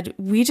he said,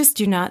 we just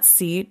do not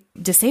see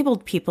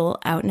disabled people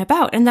out and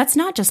about. And that's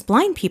not just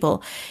blind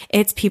people.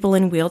 It's people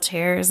in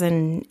wheelchairs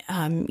and,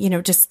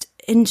 just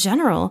in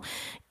general.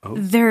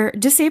 Their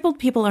disabled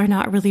people are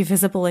not really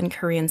visible in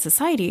Korean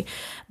society.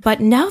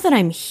 But now that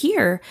I'm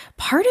here,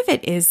 part of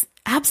it is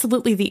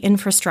absolutely the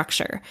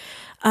infrastructure.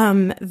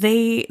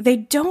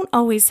 They don't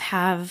always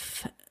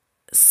have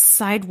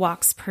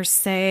sidewalks per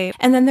se.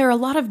 And then there are a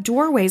lot of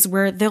doorways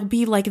where there'll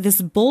be like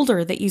this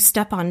boulder that you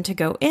step on to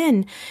go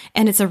in,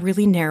 and it's a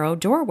really narrow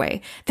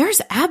doorway.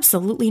 There's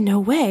absolutely no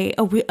way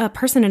a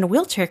person in a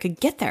wheelchair could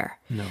get there.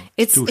 No,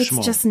 it's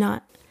small. Just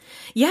not.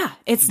 Yeah,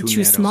 it's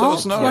too small.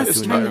 So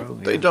it's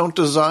not they don't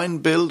design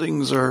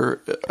buildings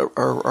or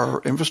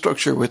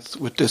infrastructure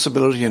with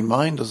disability in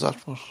mind. Is that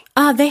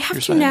what? They have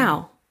to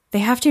now. They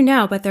have to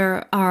now, but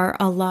there are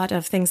a lot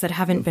of things that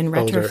haven't been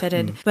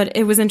retrofitted. But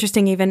it was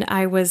interesting, even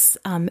I was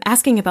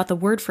asking about the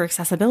word for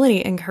accessibility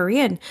in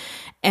Korean,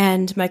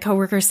 and my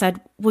coworker said,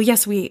 well,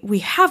 yes, we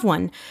have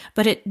one,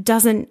 but it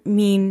doesn't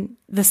mean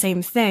the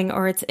same thing,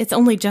 or it's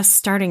only just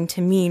starting to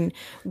mean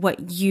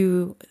what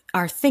you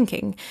are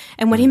thinking.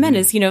 And what he meant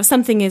is,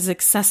 something is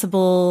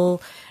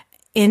accessible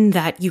in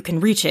that you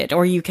can reach it,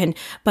 or you can,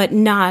 but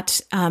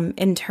not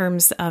in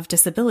terms of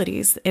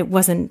disabilities.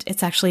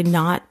 It's actually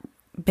not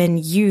been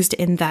used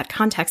in that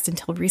context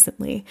until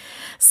recently.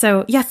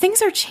 So yeah,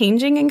 things are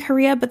changing in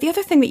Korea. But the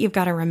other thing that you've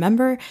got to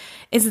remember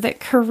is that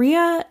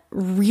Korea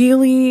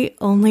really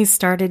only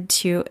started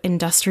to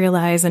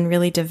industrialize and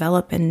really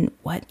develop in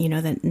the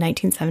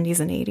 1970s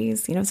and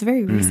 80s. It's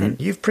very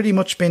recent. You've pretty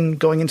much been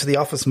going into the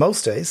office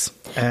most days.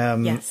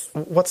 Yes.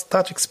 What's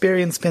that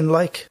experience been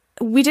like?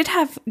 We did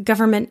have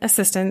government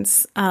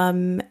assistance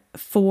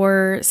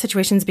for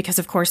situations because,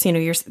 of course,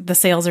 the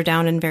sales are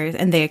down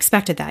and they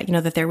expected that,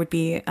 that there would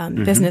be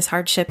business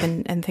hardship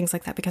and things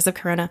like that because of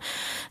Corona.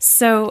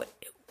 So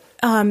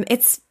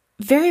it's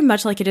very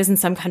much like it is in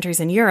some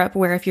countries in Europe,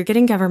 where if you're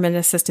getting government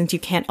assistance, you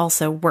can't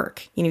also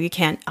work. You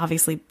can't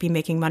obviously be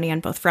making money on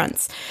both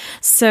fronts.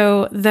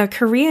 So the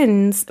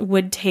Koreans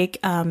would take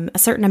a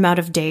certain amount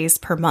of days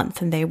per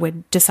month, and they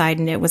would decide,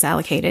 and it was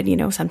allocated.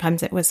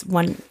 Sometimes it was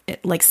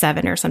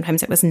 7, or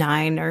sometimes it was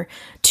 9 or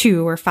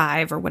 2 or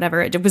 5 or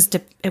whatever. It was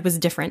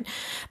different.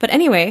 But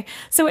anyway,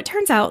 so it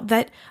turns out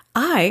that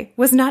I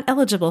was not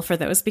eligible for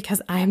those because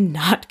I am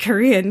not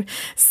Korean.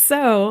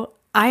 So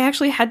I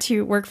actually had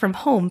to work from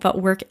home,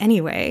 but work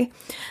anyway.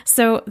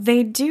 So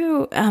they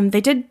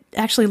did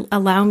actually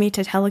allow me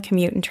to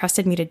telecommute and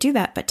trusted me to do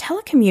that. But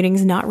telecommuting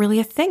is not really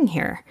a thing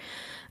here.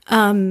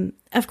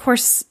 Of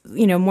course,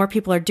 more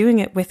people are doing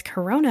it with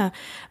Corona,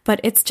 but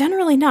it's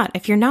generally not.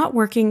 If you're not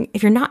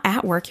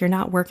at work, you're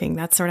not working.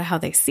 That's sort of how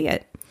they see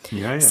it.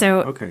 Yeah.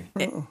 So okay.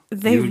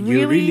 They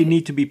you really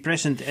need to be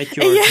present at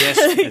your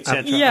desk,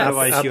 etc. Yes.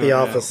 Otherwise, At the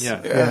office.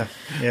 Yeah.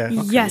 Okay.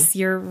 Yes,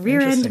 your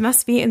rear end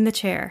must be in the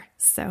chair.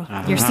 So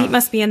your seat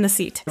must be in the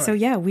seat. So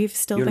yeah, we've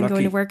still You're been going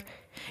lucky. to work.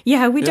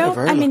 Yeah, we don't.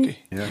 very I mean,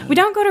 lucky. we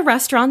don't go to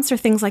restaurants or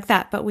things like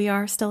that, but we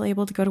are still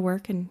able to go to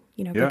work and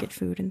go get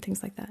food and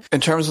things like that.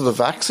 In terms of the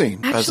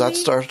vaccine, has that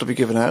Actually- started to be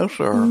given out?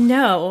 Or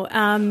No,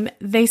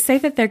 they say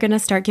that they're going to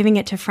start giving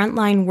it to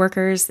frontline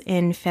workers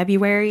in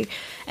February,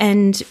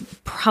 and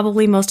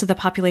probably most of the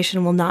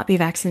population will not be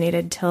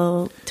vaccinated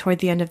till toward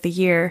the end of the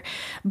year.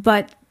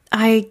 But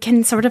I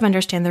can sort of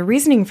understand the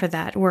reasoning for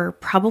that. We're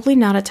probably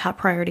not a top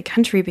priority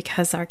country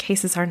because our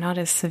cases are not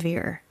as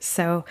severe.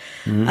 So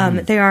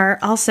they are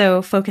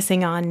also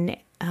focusing on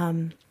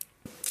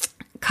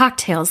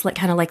cocktails, like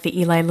kind of like the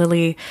Eli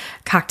Lilly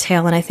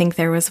cocktail, and I think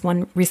there was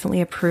one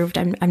recently approved.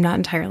 I'm not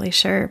entirely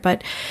sure,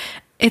 but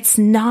it's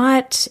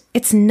not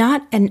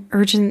an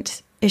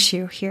urgent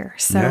issue here.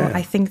 So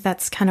I think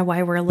that's kind of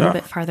why we're a little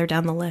bit farther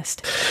down the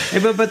list.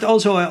 But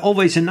also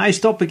always a nice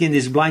topic in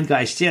this Blind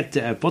Guys Chat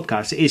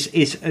podcast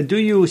is do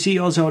you see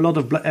also a lot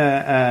of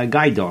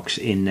guide dogs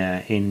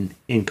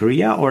in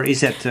Korea, or is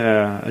that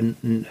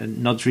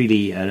not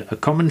really a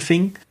common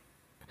thing?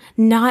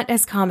 Not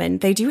as common.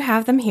 They do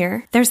have them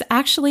here. There's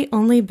actually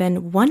only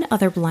been one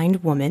other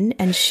blind woman,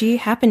 and she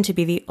happened to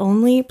be the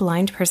only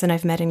blind person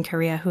I've met in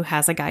Korea who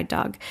has a guide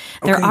dog.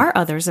 There are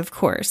others, of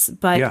course,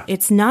 but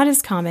it's not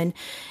as common.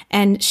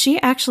 And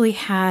she actually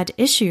had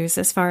issues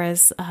as far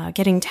as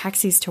getting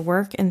taxis to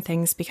work and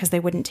things because they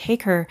wouldn't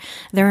take her.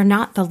 There are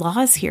not the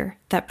laws here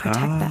that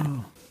protect that.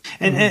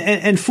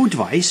 And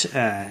food-wise,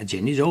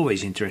 Jenny, is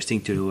always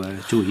interesting to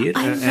hear.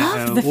 I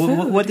love the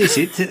food. What is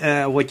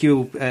it? What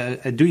you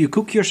do you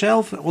cook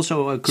yourself?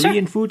 Also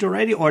Korean food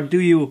already, or do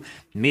you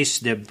miss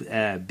the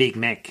Big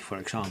Mac, for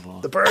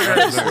example? The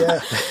burgers,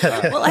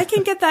 Well, I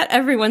can get that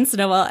every once in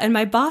a while, and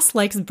my boss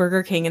likes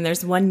Burger King, and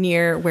there's one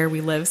near where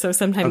we live, so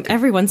sometimes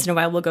every once in a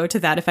while we'll go to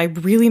that. If I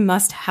really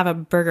must have a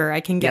burger,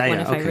 I can get one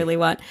if I really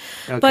want.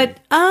 But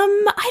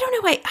I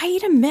don't know. I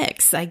eat a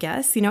mix, I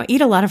guess. I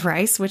eat a lot of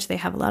rice, which they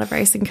have a lot of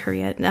rice in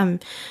Korea.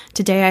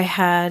 Today I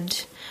had.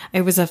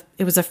 It was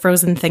a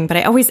frozen thing, but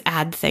I always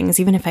add things.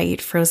 Even if I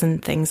eat frozen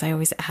things, I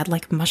always add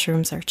like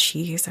mushrooms or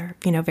cheese or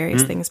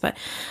various things. But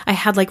I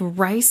had like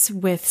rice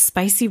with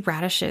spicy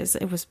radishes.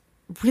 It was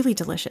really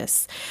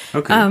delicious.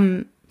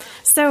 Okay.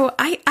 So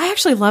I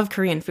actually love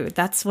Korean food.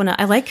 That's when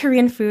I like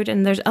Korean food,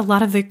 and there's a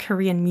lot of the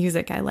Korean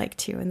music I like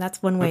too, and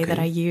that's one way that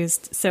I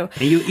used. So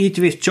and you eat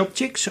with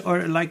chopsticks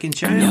or like in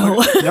China?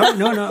 No.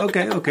 No.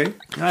 Okay.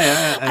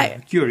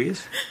 I'm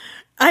curious.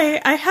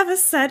 I have a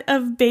set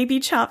of baby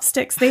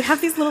chopsticks. They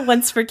have these little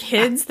ones for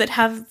kids that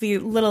have the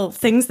little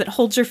things that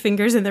hold your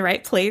fingers in the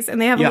right place, and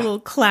they have a little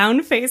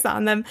clown face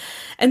on them.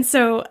 And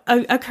so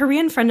a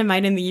Korean friend of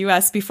mine in the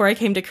US, before I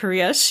came to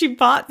Korea, she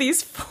bought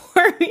these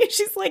for me.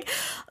 She's like,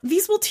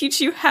 these will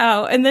teach you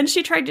how. And then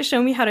she tried to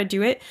show me how to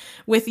do it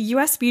with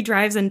USB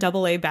drives and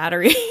AA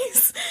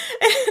batteries.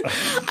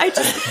 I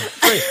just...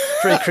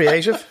 Very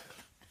creative.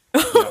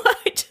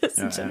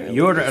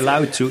 You're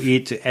allowed to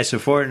eat, as a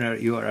foreigner,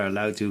 you are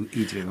allowed to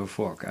eat with a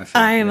fork. I think.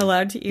 I am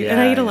allowed to eat. And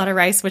I eat a lot of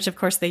rice, which of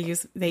course they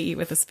eat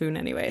with a spoon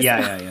anyway.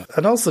 Yeah.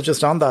 And also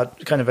just on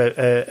that kind of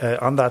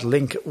on that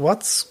link,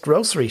 what's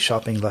grocery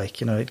shopping like?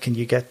 Can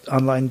you get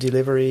online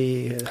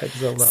delivery? How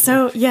does all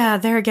that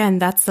work? There again,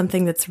 that's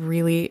something that's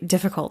really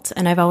difficult.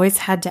 And I've always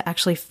had to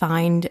actually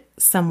find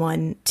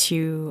someone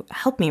to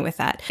help me with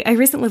that. I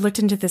recently looked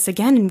into this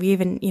again, and we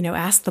even,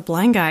 asked the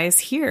blind guys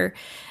here.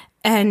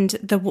 And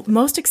the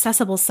most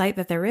accessible site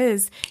that there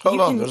is...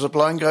 Hold on, there's a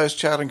Blind Guys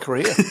Chat in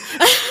Korea.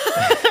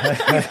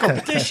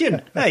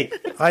 Competition. Hey,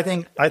 I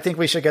think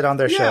we should get on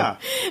their show.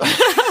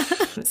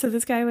 So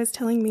this guy was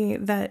telling me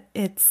that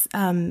it's...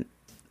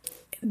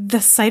 the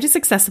site is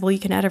accessible. You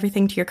can add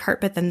everything to your cart,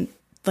 but then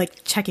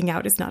checking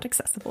out is not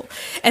accessible.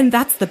 And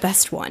that's the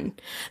best one.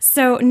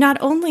 So not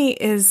only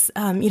is,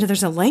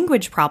 there's a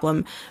language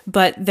problem,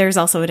 but there's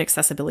also an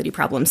accessibility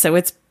problem. So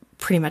it's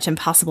pretty much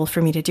impossible for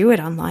me to do it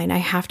online. I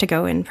have to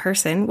go in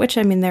person, which,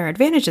 there are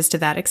advantages to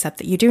that, except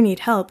that you do need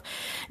help.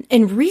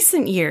 In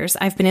recent years,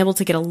 I've been able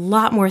to get a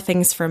lot more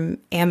things from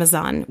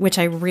Amazon, which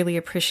I really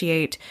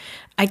appreciate.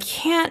 I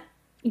can't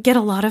get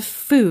a lot of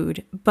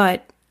food,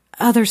 but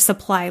other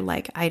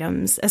supply-like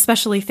items,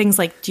 especially things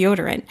like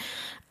deodorant.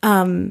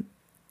 A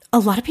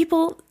lot of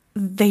people,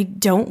 they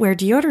don't wear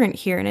deodorant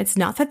here, and it's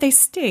not that they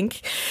stink.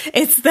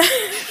 It's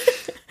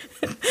that...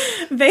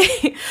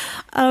 They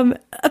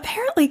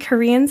apparently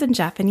Koreans and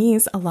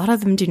Japanese, a lot of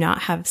them do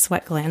not have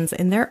sweat glands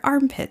in their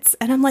armpits.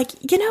 And I'm like,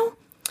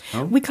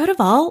 we could have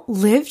all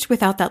lived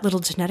without that little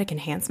genetic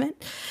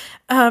enhancement.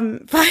 But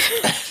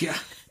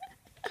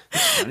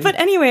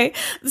anyway,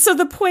 so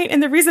the point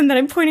and the reason that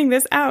I'm pointing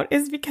this out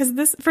is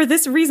because for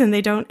this reason,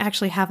 they don't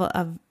actually have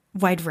a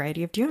wide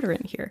variety of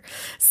deodorant here.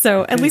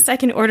 So at least I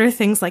can order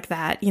things like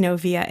that,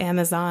 via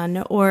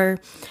Amazon, or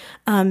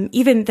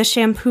even the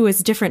shampoo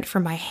is different for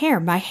my hair.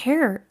 My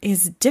hair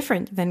is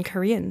different than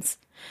Koreans.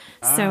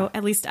 So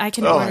at least I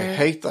can order. I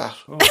hate that.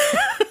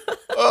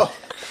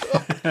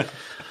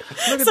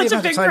 Look at the such a amount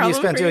of big time you problem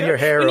spent for doing your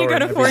hair. when you go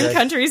to every foreign day.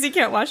 countries. You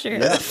can't wash your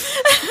hair.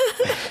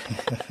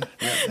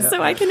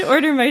 So I can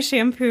order my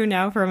shampoo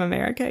now from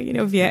America,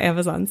 via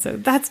Amazon. So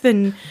that's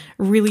been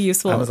really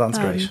useful. Amazon's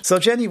great. So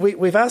Jenny,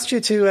 we've asked you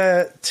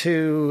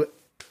to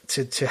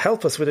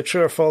help us with a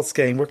true or false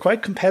game. We're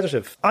quite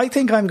competitive. I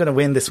think I'm going to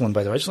win this one,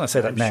 by the way. I just want to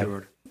say that now.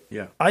 Sure.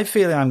 Yeah. I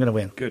feel I'm going to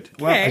win. Good.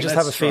 Well, I just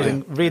have a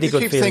feeling, really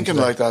good keep feeling. thinking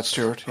today. like that,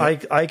 Stuart. Yeah.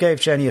 I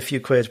gave Jenny a few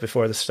quid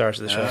before the start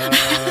of the show.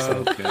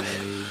 Okay.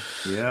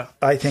 Yeah.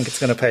 I think it's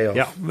going to pay off.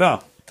 Yeah.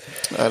 Well,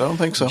 I don't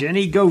think so.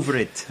 Jenny, go for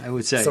it, I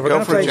would say. So we're Go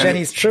going to for it, play Jenny.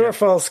 Jenny's true or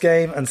false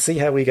game and see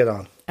how we get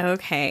on.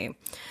 Okay.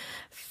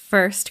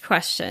 First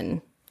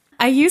question.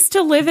 I used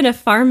to live in a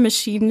farm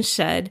machine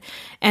shed,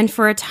 and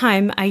for a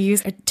time I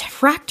used a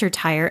tractor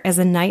tire as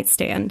a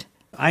nightstand.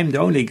 I'm the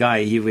only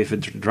guy here with a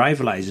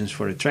driver license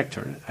for a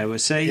tractor. I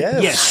would say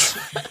yes.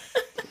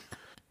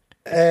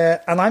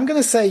 And I'm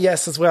going to say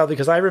yes as well,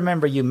 because I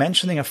remember you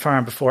mentioning a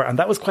farm before, and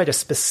that was quite a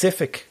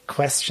specific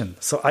question.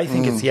 So I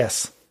think it's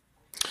yes.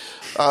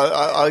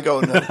 I'll go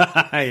no.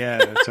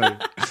 Yeah, sorry.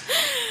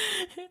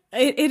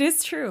 It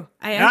is true.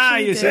 I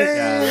actually You did.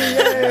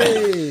 said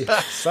Hey!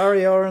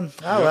 Sorry, Oren.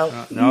 Oh,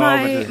 well. no,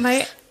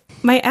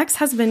 My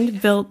ex-husband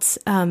built,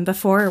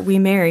 before we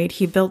married,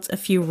 he built a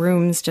few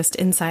rooms just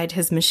inside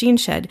his machine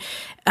shed.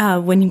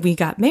 When we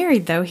got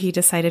married, though, he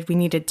decided we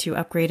needed to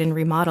upgrade and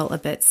remodel a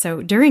bit.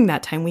 So during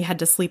that time, we had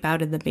to sleep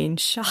out in the main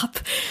shop.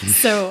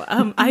 So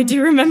I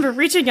do remember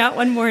reaching out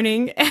one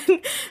morning, and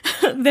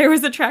there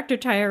was a tractor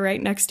tire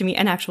right next to me,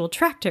 an actual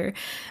tractor.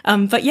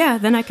 But yeah,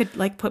 then I could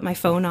put my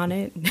phone on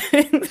it.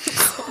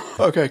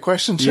 Okay,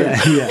 question 2.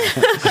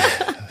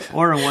 yeah.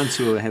 Oren wants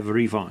to have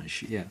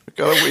revenge. Yeah.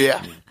 Go,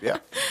 yeah.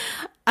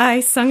 I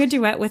sung a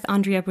duet with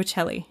Andrea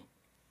Bocelli.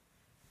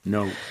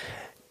 No.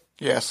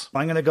 Yes.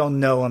 I'm going to go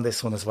no on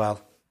this one as well.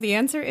 The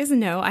answer is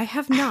no. I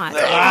have not.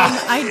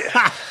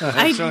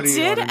 I Sorry,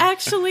 did Oren.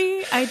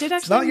 actually.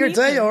 It's not your meet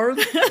day, him. Oren.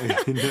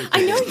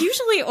 I know.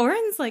 Usually,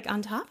 Oren's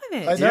on top of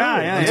it. I know.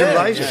 I'm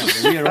delighted.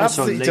 We are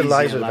also Absolutely lazy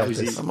delighted and about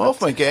lousy. this. I'm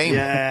off my game.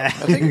 Yeah.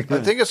 I think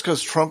it's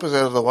because Trump is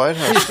out of the White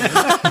House.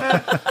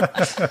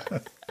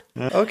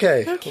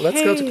 Okay,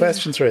 let's go to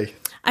question 3.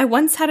 I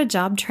once had a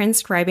job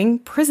transcribing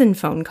prison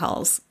phone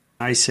calls.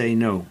 I say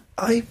no.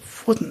 I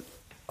wouldn't.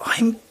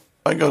 I'm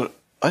I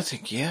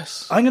think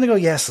yes. going to go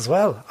yes as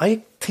well.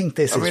 I think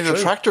this is I mean, true.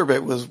 the tractor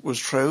bit was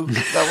true.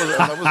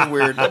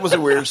 That was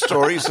a weird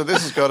story. So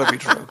this has got to be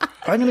true.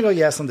 I'm going to go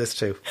yes on this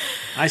too.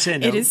 I say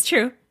no. It is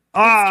true.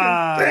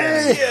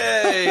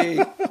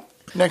 Yay!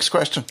 Next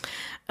question.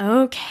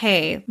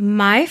 Okay.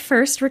 My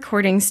first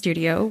recording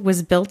studio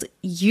was built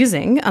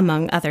using,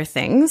 among other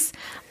things,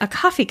 a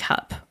coffee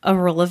cup, a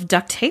roll of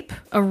duct tape,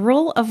 a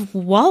roll of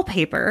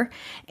wallpaper,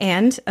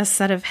 and a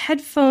set of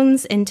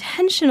headphones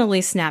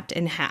intentionally snapped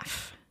in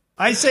half.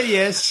 I say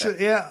yes.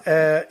 Yeah.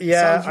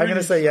 Yeah, Sounds I'm going to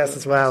really say yes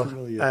as well.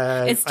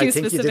 It's too I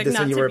think you specific did this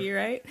not when you to were, be,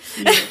 right?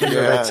 when you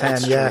were about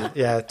 10. that's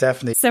Yeah,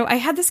 definitely. So I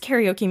had this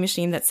karaoke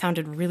machine that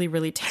sounded really,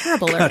 really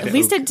terrible, or at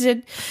least it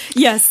did.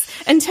 Yes,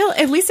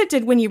 at least it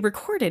did when you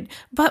recorded.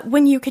 But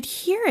when you could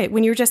hear it,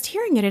 when you were just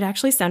hearing it, it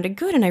actually sounded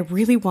good, and I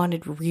really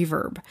wanted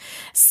reverb.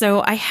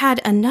 So I had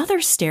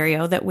another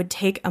stereo that would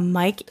take a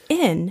mic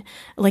in,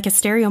 like a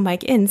stereo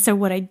mic in. So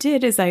what I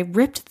did is I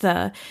ripped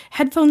the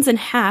headphones in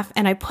half,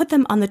 and I put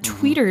them on the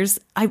tweeters.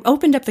 I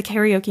opened up the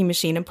karaoke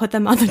machine and put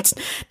them on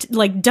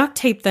the, duct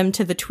taped them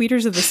to the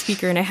tweeters of the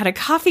speaker, and I had a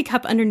coffee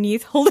cup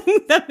underneath holding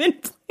them in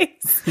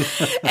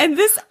place. And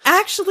this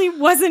actually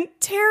wasn't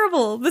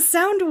terrible. The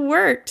sound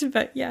worked,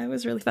 but yeah, it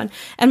was really fun.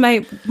 And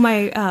my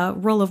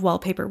roll of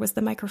wallpaper was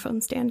the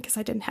microphone stand because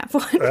I didn't have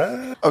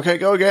one. Okay,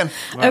 go again.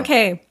 Wow.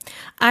 Okay.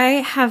 I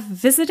have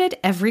visited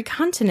every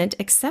continent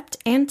except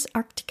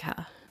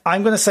Antarctica.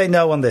 I'm going to say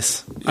no on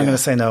this. I'm going to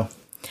say no.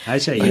 I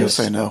say I'm gonna yes.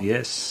 say no.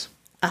 Yes.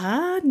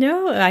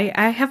 No,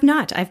 I have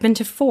not. I've been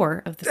to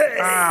 4 of the 6.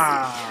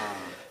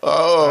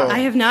 Oh, I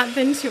have not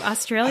been to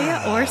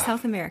Australia or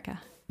South America.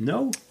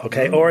 No.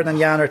 Okay, Oren and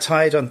Jan are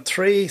tied on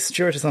 3.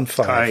 Stuart is on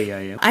 5.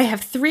 Yeah. I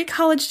have 3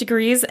 college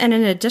degrees and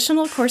an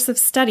additional course of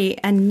study,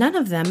 and none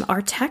of them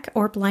are tech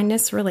or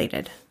blindness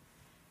related.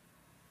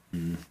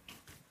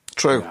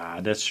 true.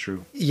 That's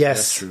true. Yes.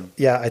 That's true.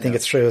 Yeah, I think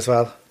it's true as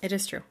well. It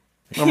is true.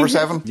 Number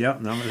 7. Yeah.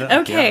 No,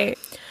 Okay. Yeah.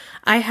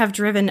 I have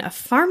driven a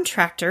farm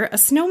tractor, a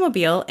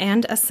snowmobile,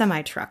 and a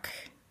semi-truck.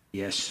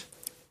 Yes.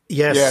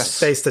 Yes,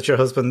 based at your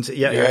husband.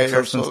 Yeah, your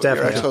ex-husband's your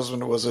definitely.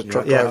 ex-husband was a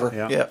truck Yeah.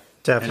 driver. Yeah.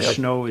 Definitely. And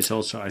snow is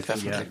also, I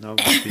think,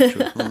 Definitely. must be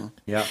true.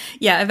 Yeah.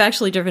 Yeah, I've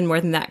actually driven more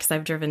than that because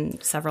I've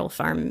driven several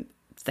farm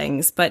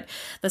things. But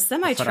the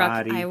semi-truck,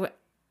 Ferrari.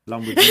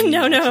 Lamborghini.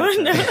 No.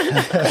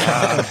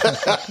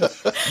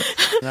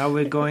 Now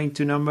we're going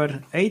to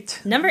number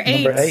 8. Number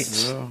 8. Number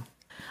 8.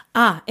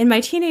 Oh. In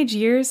my teenage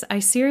years, I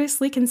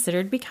seriously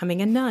considered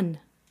becoming a nun.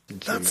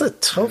 That's a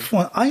tough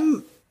one.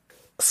 I'm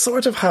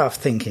sort of half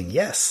thinking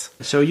yes.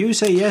 So you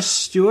say yes,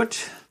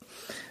 Stuart?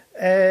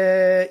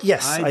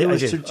 Yes, I a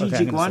do. strategic Okay,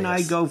 I'm gonna one, say I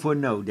yes. go for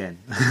no then.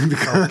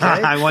 Okay.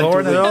 I want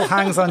Oren, to it win. all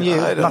hangs on you.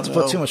 I don't Not to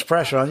put know. too much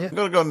pressure on you. I'm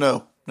going to go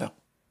no. No.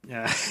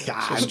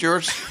 So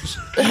Stuart,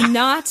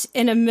 Not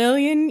in a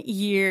million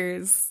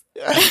years.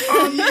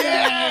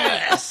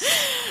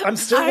 I'm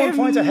still 1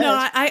 point ahead.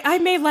 I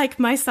may like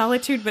my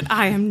solitude, but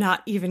I am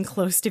not even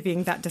close to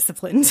being that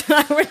disciplined.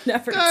 I would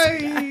never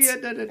say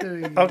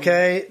that.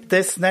 Okay,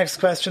 this next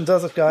question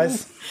does it,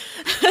 guys.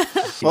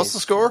 what's the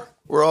score?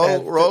 We're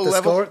all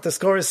level. The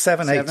score is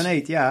 7-8.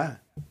 7-8, yeah.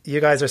 You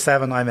guys are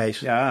 7, I'm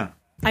 8. Yeah.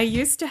 I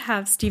used to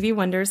have Stevie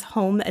Wonder's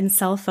home and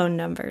cell phone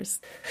numbers.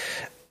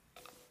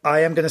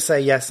 I am going to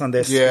say yes on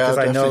this Yeah, because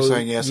I know definitely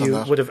saying yes on you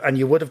that. would have, and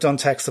you would have done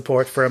tech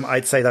support for him.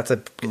 I'd say that's a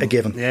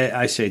given. Yeah,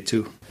 I say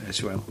 2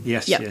 as well.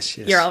 Yes, Yep, yes.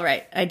 you're all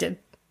right. I did.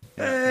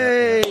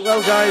 Hey,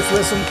 well, guys,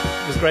 listen,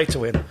 it was great to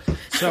win.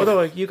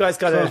 Although you guys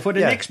got So for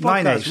the next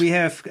podcast, 9-8. we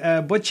have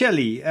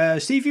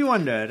Bocelli, Stevie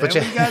Wonder. And we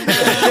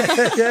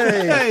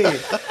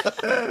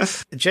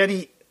got,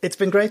 Jenny, it's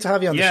been great to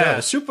have you on the show. Yeah,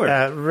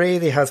 super.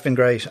 Really has been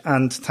great.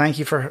 And thank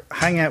you for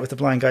hanging out with the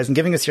Blind Guys and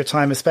giving us your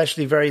time,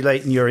 especially very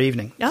late in your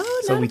evening.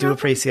 Oh, so no we do problem.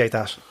 appreciate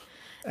that.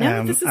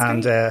 No, this is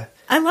great.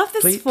 I love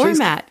this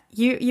format.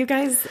 You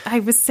guys,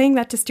 I was saying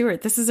that to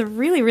Stuart. This is a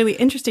really, really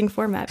interesting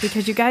format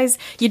because you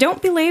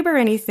don't belabor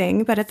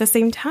anything, but at the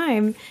same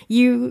time,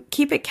 you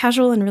keep it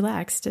casual and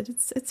relaxed.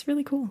 It's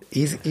really cool.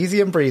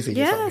 Easy and breezy.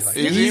 Yes.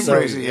 Easy and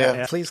breezy,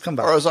 yeah. Please come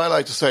back. Or as I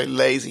like to say,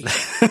 lazy.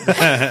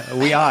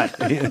 we are.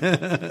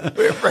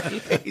 We're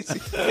very lazy.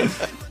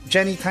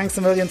 Jenny, thanks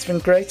a million. It's been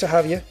great to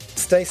have you.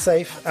 Stay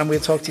safe, and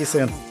we'll talk to you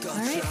soon. All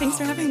right. Thanks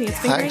for having me.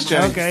 It's been Thanks, great.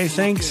 Jenny. Okay,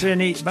 thanks,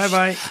 Jenny.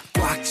 Bye-bye.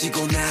 Fantastic.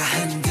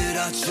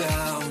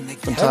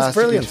 That was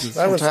brilliant. interview.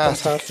 That was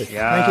fantastic.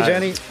 Thank you,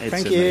 Jenny.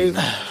 Thank you. And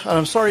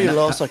I'm sorry you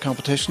lost that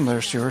competition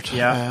there, Stuart.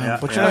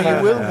 But you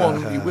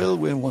know, you will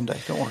win one day.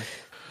 Don't worry.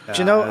 Do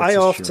you know, I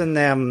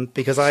often,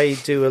 because I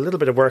do a little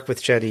bit of work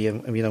with Jenny,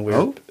 and you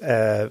know,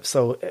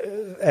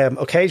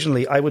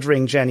 occasionally I would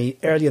ring Jenny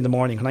early in the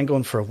morning when I'm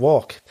going for a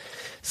walk.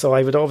 So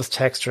I would always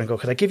text her and go,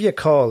 could I give you a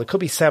call? It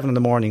could be 7 in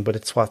the morning, but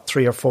it's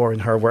 3 or 4 in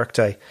her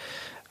workday.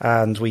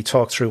 And we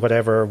talk through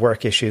whatever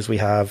work issues we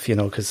have, you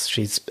know, because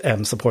she's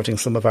supporting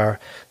some of our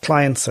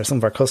clients or some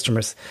of our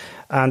customers.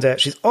 And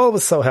she's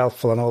always so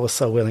helpful and always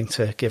so willing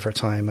to give her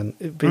time. And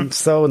it's been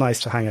so nice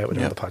to hang out with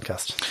her on the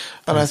podcast.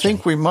 And I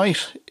think we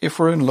might, if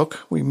we're in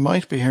luck, we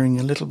might be hearing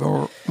a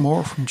little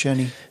more from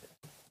Jenny.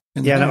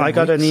 I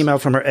got an email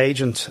from her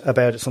agent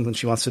about something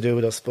she wants to do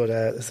with us, but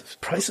the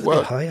price is a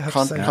bit high, I have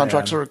to say.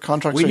 Contracts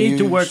we are need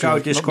to huge, work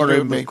out this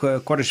nothing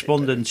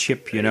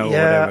correspondence-ship, you know.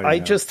 Yeah, whatever, I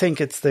just think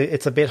it's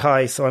a bit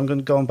high, so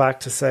I'm going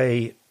back to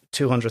say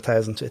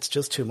 200,000. It's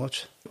just too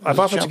much. I've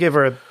offered to give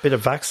her a bit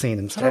of vaccine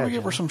instead. How do we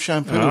give her some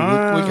shampoo?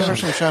 We'll get her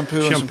some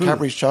shampoo and some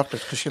Cadbury's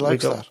chocolate because she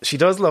likes that. She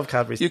does love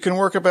Cadbury's. You can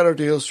work a better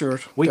deal,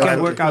 Stuart. We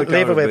can work out.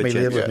 Leave it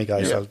with me,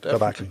 guys. Yeah, I'll go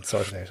back and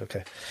sort it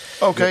out.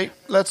 Okay,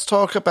 let's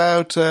talk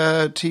about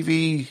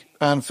TV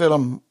and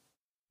film.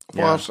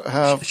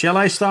 Shall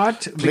I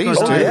start? Because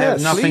do. I have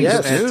Yes, nothing please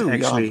to add, do,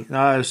 actually.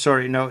 No,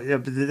 sorry, no.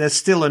 But that's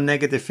still a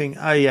negative thing.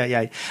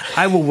 I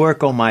will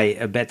work on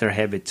my better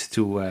habit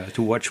to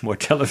watch more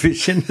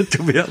television.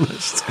 To be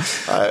honest,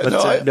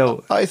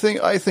 I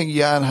think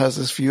Jan has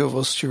this view of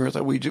us, Stuart,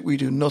 that we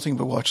do nothing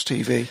but watch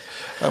TV.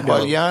 And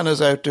while Jan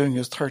is out doing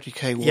his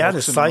 30k walks, Jan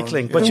is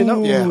cycling, but you know,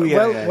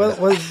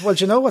 well,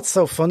 you know what's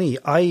so funny?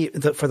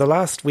 For the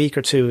last week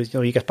or two, you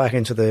know, you get back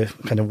into the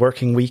kind of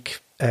working week.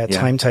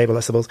 Timetable, I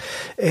suppose.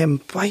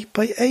 By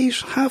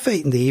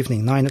 8:30 in the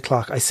evening, 9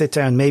 o'clock, I sit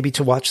down maybe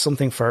to watch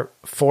something for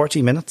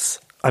 40 minutes.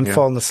 I'm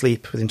falling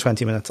asleep within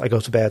 20 minutes. I go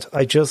to bed.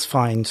 I just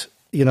find,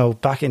 you know,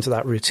 back into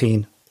that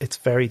routine. It's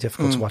very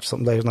difficult to watch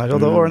something late at night.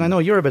 Although, Oren, I know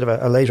you're a bit of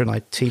a later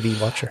night TV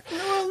watcher.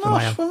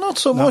 Not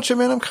so much. I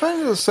mean, I'm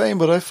kind of the same,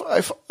 but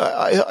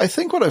I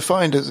think what I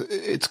find is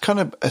it's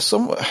kind of a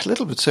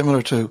little bit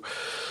similar to,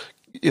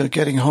 you know,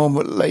 getting home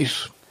late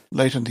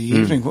in the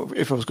evening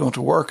if I was going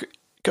to work.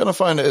 Kind of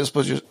find it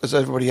as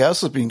everybody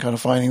else has been kind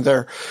of finding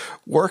they're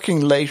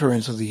working later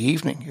into the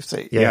evening if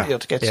they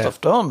to get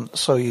stuff done.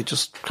 So you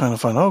just kind of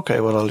find,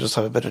 okay, well, I'll just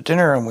have a bit of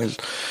dinner and we'll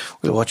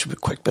watch a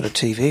quick bit of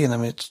TV and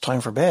then it's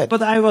time for bed.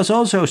 But I was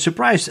also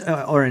surprised,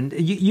 Oren,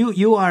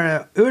 you are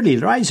an early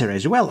riser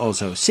as well.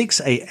 Also 6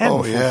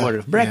 a.m.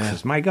 for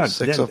breakfast. My God,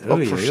 6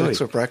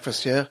 for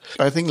breakfast. Yeah,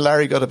 I think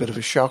Larry got a bit of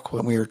a shock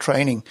when we were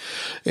training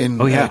in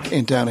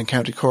down in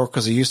County Cork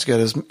because he used to get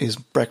his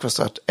breakfast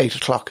at 8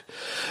 o'clock.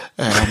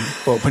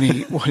 But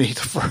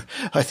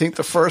I think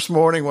the first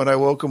morning when I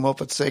woke him up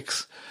at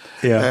 6,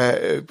 in our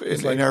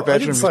bedroom, I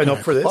didn't sign up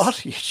for this.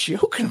 What? Are you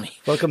joking me?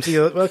 Welcome to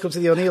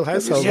the O'Neill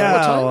household.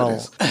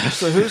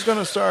 So who's going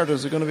to start?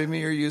 Is it going to be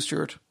me or you,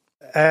 Stuart?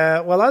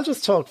 Well, I'll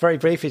just talk very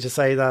briefly to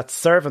say that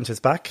Servant is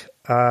back,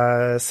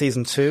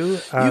 season 2.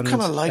 And, you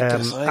kind of like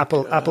this,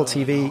 Apple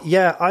TV.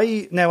 Yeah,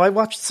 I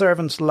watched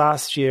Servant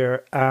last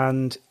year,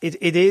 and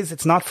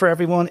it's not for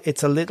everyone.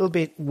 It's a little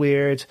bit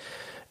weird.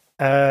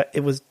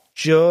 It was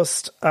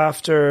just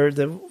after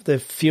the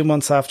few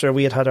months after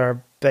we had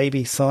our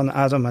baby son,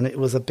 Adam, and it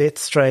was a bit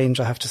strange,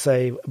 I have to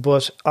say.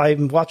 But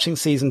I'm watching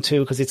season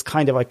 2 because I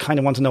kind of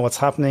want to know what's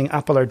happening.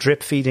 Apple are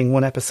drip feeding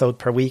 1 episode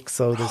per week,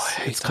 so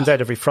it comes out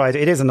every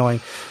Friday. It is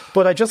annoying.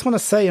 But I just want to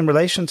say in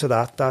relation to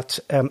that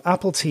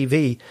Apple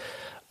TV,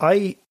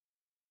 I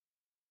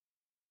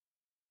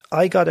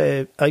bought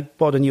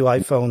a new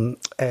iPhone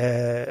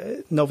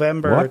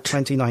November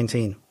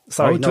 2019.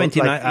 Sorry,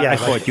 29. I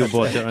thought you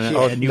bought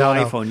a new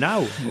iPhone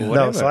now.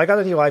 No, so I got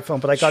a new iPhone,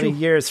 but I got a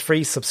year's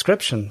free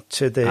subscription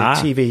to the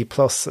TV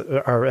Plus,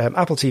 or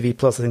Apple TV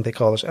Plus, I think they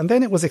call it. And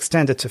then it was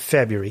extended to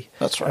February.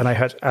 That's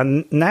right.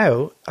 And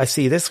now I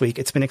see this week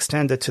it's been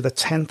extended to the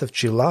 10th of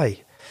July.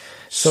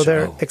 So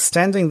they're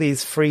extending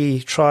these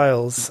free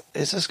trials.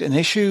 Is this an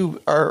issue?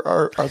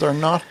 Are there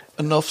not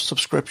enough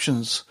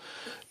subscriptions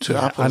to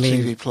Apple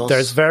TV Plus?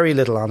 There's very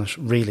little on it,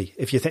 really.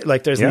 If you think,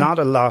 like, there's not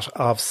a lot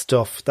of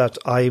stuff that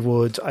I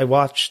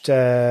watched,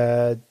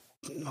 I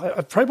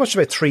probably watched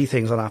about 3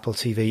 things on Apple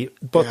TV,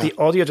 but the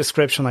audio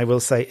description, I will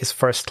say, is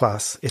first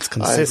class. It's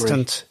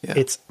consistent.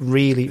 It's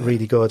really,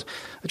 really good.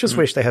 I just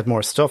wish they had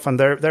more stuff, and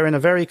they're in a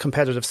very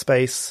competitive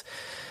space,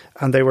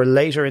 and they were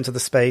later into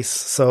the space,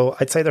 so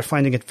I'd say they're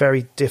finding it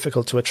very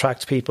difficult to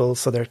attract people,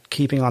 so they're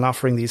keeping on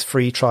offering these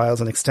free trials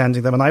and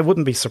extending them, and I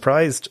wouldn't be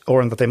surprised,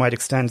 Oren, that they might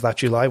extend that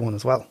July one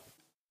as well.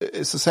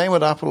 It's the same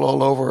with Apple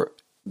all over.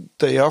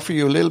 They offer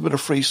you a little bit of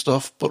free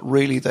stuff, but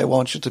really they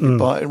want you to be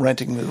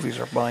renting movies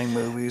or buying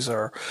movies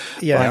or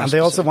and they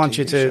also want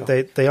you to.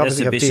 They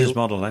obviously have business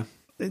model, eh?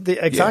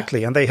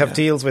 Exactly, and they have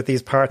deals with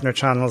these partner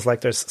channels,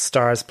 like there's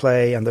Stars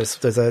Play, and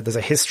there's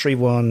a history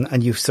one,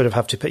 and you sort of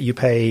have to pay. You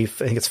pay, I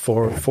think it's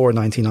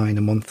 $4.99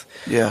 a month.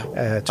 Yeah,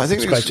 I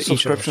think these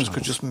subscriptions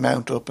could just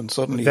mount up and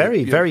suddenly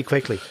very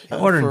quickly.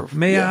 Oren,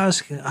 may I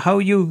ask how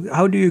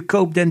do you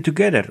cope then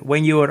together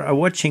when you are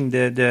watching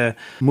the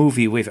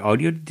movie with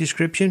audio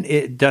description?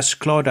 Does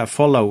Clodagh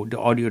follow the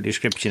audio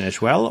description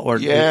as well, or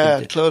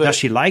Clodagh, does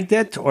she like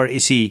that, or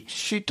is she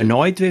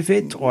annoyed with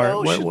it, or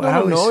no, she's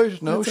not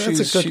annoyed. No,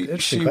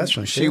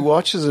 she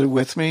watches it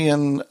with me,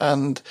 and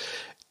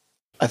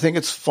I think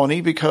it's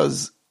funny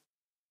because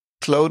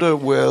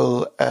Clodagh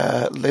will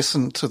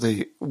listen to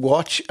the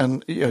watch,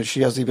 and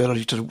she has the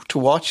ability to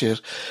watch it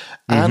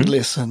and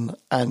listen,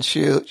 and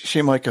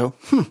she might go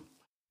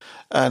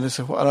and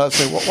I'll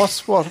say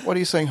what are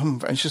you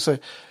saying and she'll say,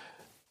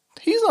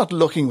 he's not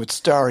looking with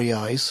starry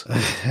eyes.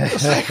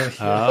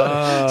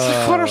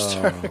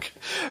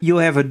 You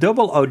have a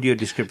double audio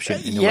description.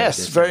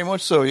 Yes, very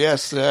much so,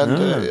 yes.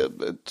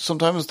 And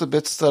sometimes the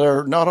bits that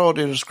are not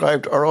audio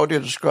described are audio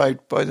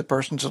described by the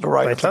person to the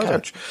right of the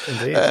couch.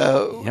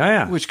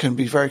 Indeed. Which can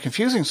be very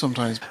confusing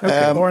sometimes.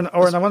 Okay. Oren,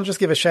 I want to just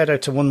give a shout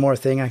out to one more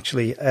thing,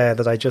 actually,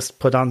 that I just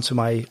put onto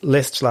my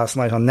list last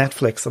night on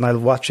Netflix, and I'll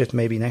watch it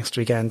maybe next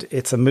weekend.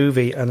 It's a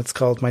movie, and it's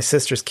called My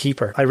Sister's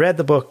Keeper. I read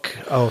the book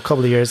a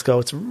couple of years ago.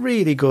 It's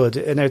really good,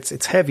 and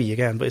it's heavy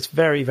again, but it's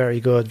very, very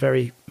good.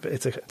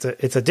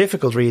 It's a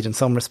difficult read in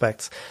some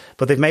respects,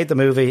 but they've made the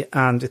movie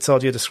and it's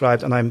audio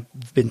described, and I've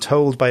been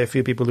told by a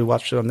few people who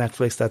watched it on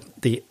Netflix that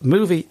the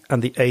movie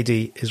and the AD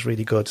is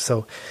really good.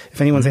 So if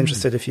anyone's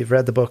interested, if you've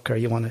read the book or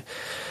you want to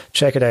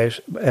check it out,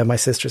 My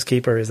Sister's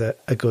Keeper is a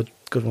good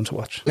one to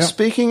watch.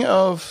 Speaking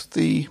of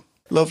the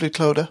lovely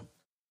Clodagh,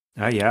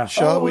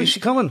 Shall we? Is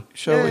she coming?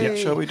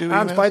 Shall we do?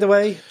 And by the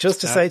way,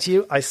 just to say to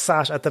you, I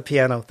sat at the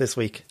piano this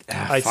week.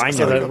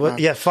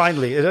 Finally,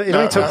 finally. It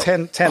only took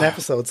 10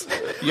 episodes.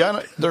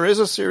 Jan, there is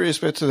a serious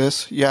bit to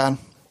this, Jan.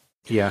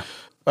 Yeah.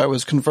 I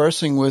was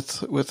conversing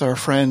with our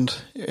friend,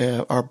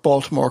 our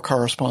Baltimore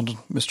correspondent,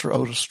 Mr.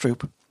 Otis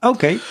Stroop.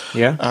 Okay.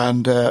 Yeah.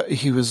 And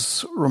he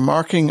was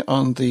remarking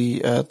on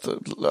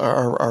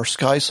our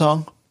Sky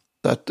song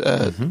that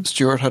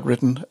Stuart had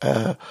written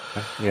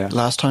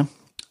last time,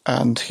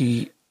 and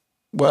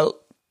well,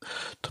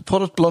 to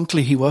put it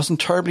bluntly, he wasn't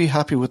terribly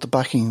happy with the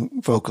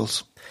backing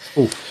vocals.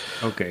 Oh,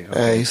 okay.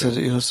 He said,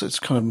 it's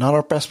kind of not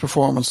our best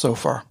performance so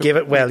far. Give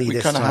it welly we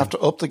this kind of time. have to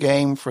up the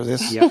game for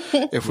this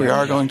if we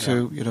are going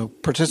to,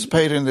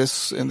 participate in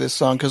this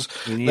song. Because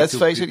let's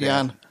face it,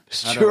 Jan,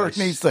 Stuart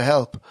needs the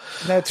help.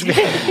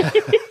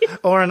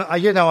 Oren,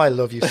 I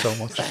love you so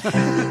much.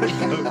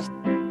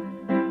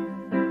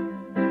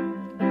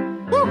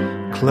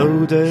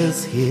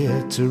 Clodagh's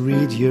here to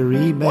read your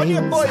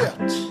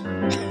emails.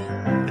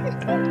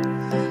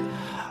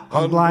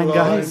 On Blind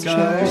Guys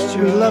Chat,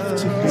 we love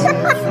to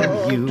hear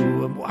from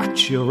you and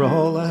what you're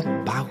all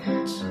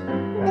about.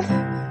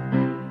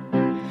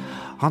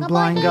 On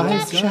Blind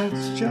Guys Chat,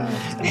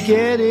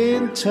 get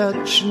in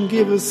touch and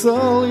give us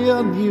all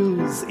your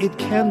news. It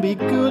can be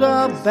good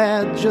or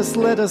bad, just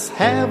let us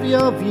have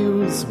your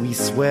views. We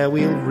swear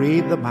we'll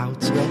read them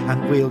out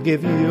and we'll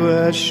give you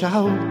a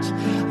shout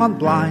on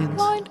Blind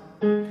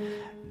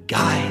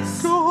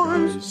Guys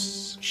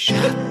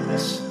Chat.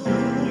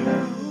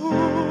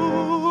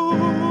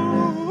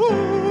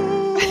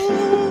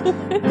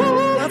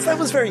 That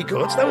was very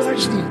good. That was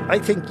actually, I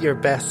think, your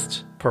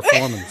best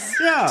performance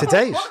to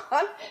date.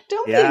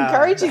 Don't be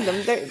encouraging them.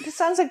 It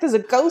sounds like there's a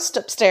ghost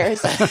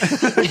upstairs.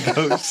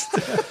 Ghost.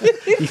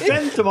 The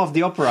Phantom of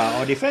the Opera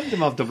or the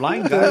Phantom of the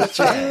Blind Guys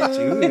Chat. That's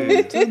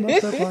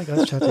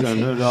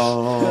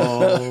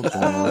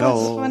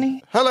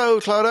funny. Hello,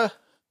 Clodagh.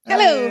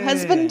 Hello,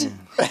 husband.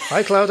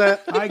 Hi, Clodagh.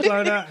 Hi,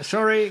 Clodagh.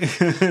 Sorry.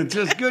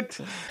 Just good.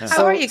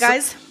 How are you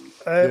guys?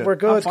 We're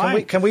good.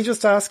 fine. Can we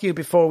just ask you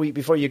before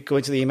you go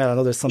into the email? I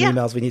know there's some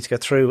emails we need to get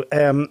through.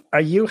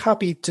 Are you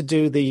happy to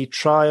do the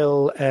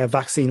trial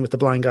vaccine with the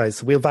blind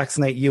guys? We'll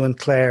vaccinate you and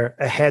Claire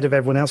ahead of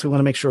everyone else. We want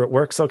to make sure it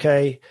works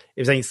okay. If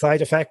there's any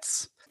side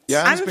effects.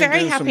 Jan's I'm been very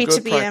doing happy some to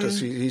good be. practice.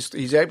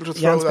 He's able to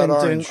throw Jan's that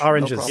been doing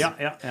orange. oranges. No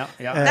problem.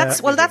 Yeah.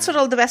 That's what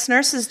all the best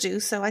nurses do.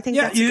 So I think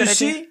that's a you good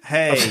see? idea.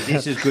 Hey,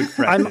 this is good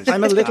practice.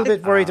 I'm a little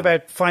bit worried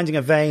about finding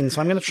a vein,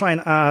 so I'm going to try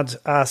and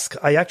ask.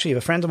 I actually have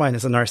a friend of mine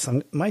who's a nurse.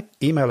 I might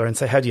email her and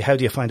say, how do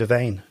you find a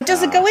vein?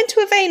 Does it go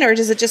into a vein or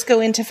does it just go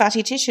into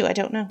fatty tissue? I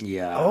don't know.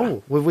 Yeah.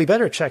 Oh, well, we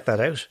better check that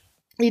out.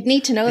 You'd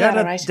need to know that,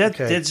 all right?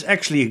 That's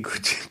actually a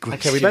good question.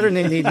 Okay, we better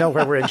need to know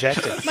where we're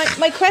injecting.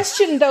 My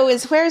question though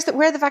is where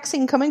the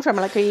vaccine coming from?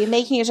 Like, are you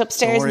making it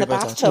upstairs in the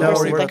bathtub or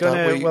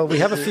something? We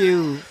have a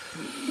few.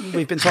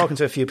 We've been talking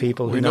to a few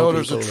people who We know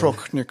there's a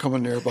truck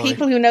coming nearby.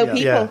 People who know people.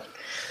 Yeah.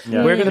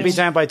 We're going to be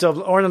down by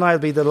Dublin. Orrin and I will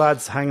be the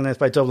lads hanging out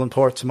by Dublin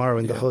Port tomorrow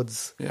in the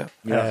hoods.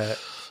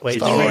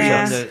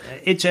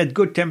 It's at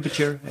good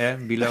temperature,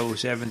 below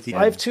 70.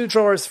 I have 2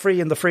 drawers free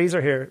in the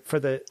freezer here for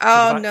the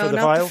not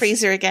vials, the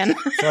freezer again.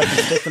 so I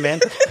can stick them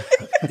in.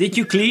 Did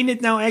you clean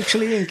it now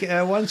actually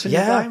once in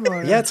a time?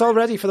 Or? Yeah, it's all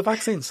ready for the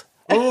vaccines.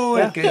 Oh,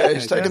 okay.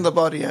 He's taking the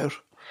body out.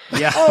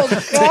 Yeah. Oh,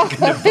 God.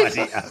 Taking the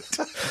body out.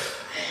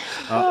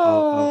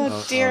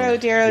 Oh dear.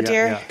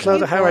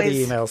 Clodagh, how are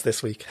the emails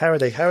this week? How are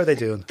they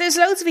doing? There's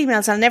loads of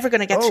emails. I'm never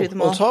going to get through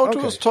them all.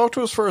 Well, talk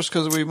to us first,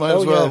 because we might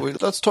as well. Yeah.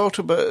 Let's talk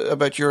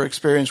about your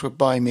experience with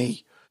Buy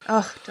Me.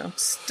 Oh, don't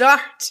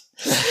start.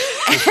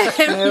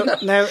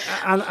 Now,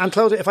 and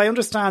Clodagh, if I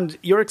understand,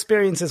 your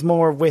experience is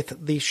more with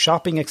the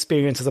shopping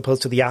experience as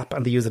opposed to the app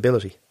and the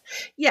usability.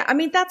 Yeah, I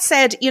mean, that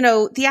said,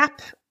 the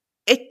app,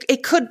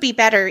 it could be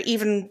better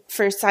even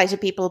for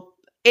sighted people.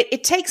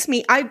 It takes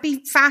me, I'd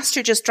be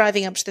faster just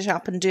driving up to the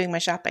shop and doing my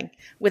shopping,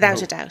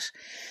 without a doubt.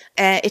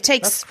 It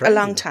takes a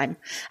long time.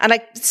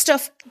 And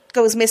stuff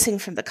goes missing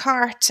from the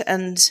cart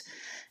and,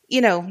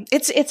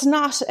 it's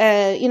not,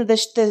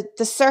 the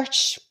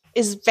search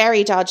is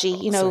very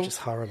dodgy, The search is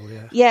horrible,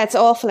 yeah. Yeah, it's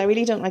awful. I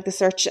really don't like the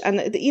search. And,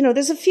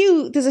 there's a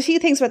few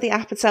things about the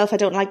app itself I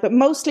don't like, but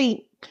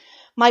mostly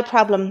my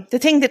problem, the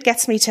thing that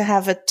gets me to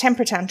have a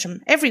temper tantrum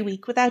every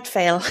week without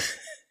fail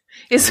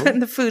is when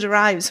the food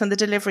arrives, when the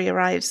delivery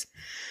arrives.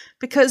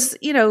 Because,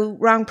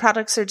 wrong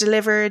products are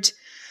delivered,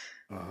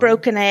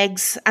 broken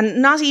eggs,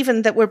 and not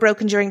even that were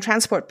broken during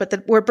transport, but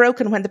that were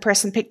broken when the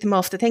person picked them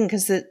off the thing,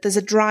 because there's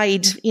a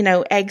dried,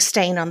 egg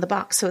stain on the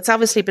box. So it's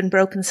obviously been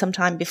broken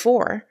sometime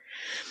before.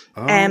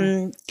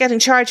 Getting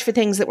charged for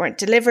things that weren't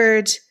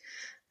delivered.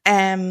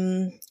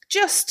 And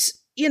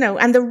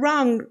the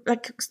wrong,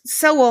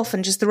 so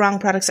often just the wrong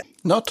products.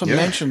 Not to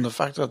mention the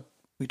fact that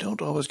we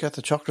don't always get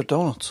the chocolate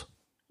donuts.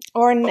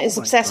 Orrin is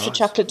obsessed with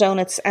chocolate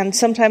donuts, and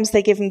sometimes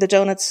they give him the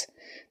donuts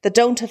that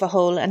don't have a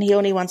hole, and he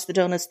only wants the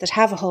donuts that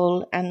have a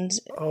hole, and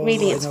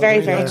it's very,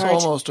 very It's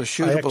hard. almost a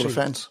shootable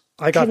offence.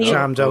 I got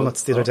jam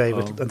donuts the other day,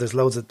 and there's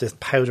loads of this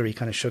powdery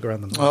kind of sugar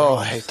on them. Oh,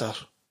 I hate that.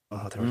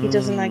 He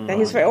doesn't like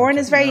that. Orrin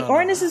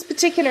is as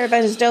particular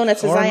about his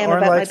donuts as I am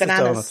about my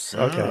bananas.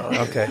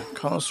 Okay.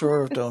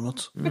 Connoisseur of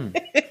donuts.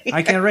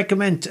 I can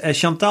recommend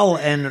Chantal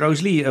and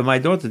Rosalie, my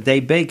daughter.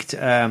 They baked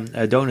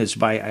donuts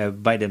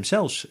by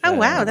themselves. Oh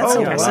wow, that's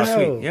impressive. Last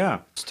week. Yeah,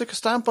 stick a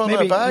stamp on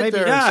a bag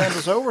there and send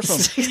us over some.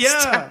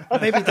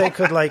 Maybe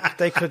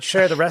they could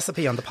share the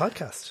recipe on the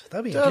podcast.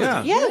 That'd be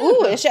interesting.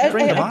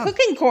 Yeah, a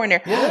cooking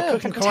corner. Yeah,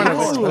 cooking corner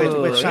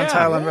with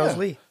Chantal and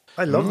Rosalie.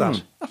 I love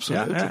that.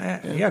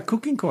 Absolutely.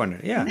 Cooking corner.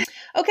 Yeah.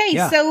 Okay,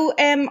 so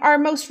our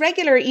most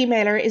regular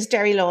emailer is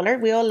Derry Lawler.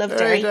 We all love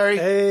Derry.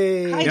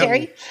 Hey. Hi,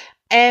 Derry.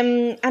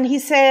 And he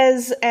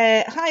says,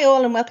 hi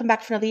all and welcome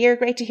back for another year.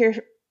 Great to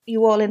hear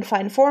you all in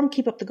fine form.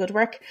 Keep up the good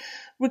work.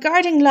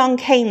 Regarding long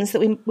canes that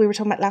we were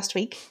talking about last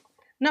week,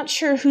 not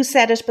sure who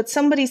said it, but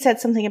somebody said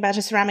something about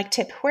a ceramic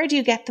tip. Where do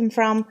you get them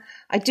from?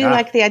 I do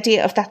like the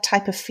idea of that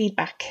type of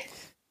feedback.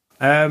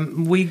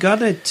 We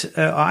got it.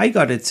 I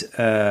got it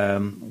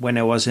when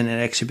I was in an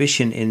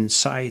exhibition in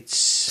Side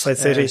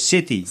City.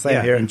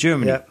 Same here in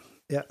Germany.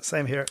 Yeah,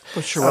 same here.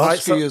 But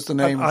Swarovski is the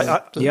name.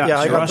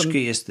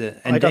 Swarovski is they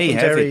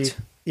have it.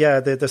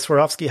 Yeah, the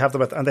Swarovski have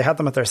them, and they had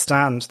them at their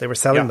stand. They were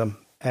selling them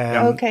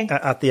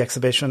at the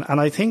exhibition, and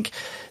I think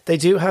they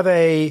do have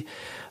I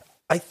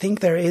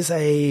think there is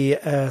a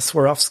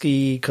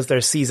Swarovski, because they're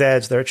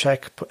CZ, they're a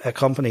Czech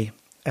company.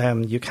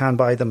 You can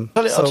buy them.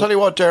 I'll tell you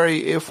what,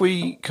 Derry.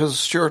 Because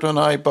Stuart and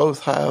I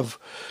both have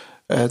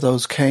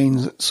those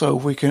canes,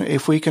 so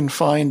if we can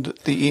find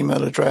the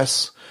email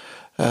address,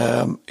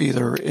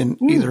 either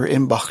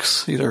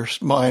inbox, either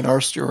mine or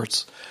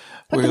Stuart's,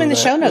 Put them in the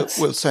show notes.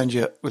 We'll send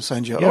you. Oh,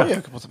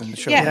 yeah, put them in the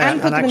show. Yeah,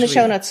 and put them in the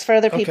show notes for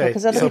other people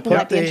because other people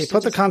might be interested.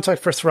 Put the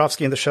contact for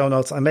Swarovski in the show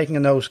notes. I'm making a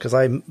note because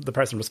I'm the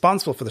person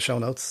responsible for the show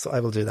notes, so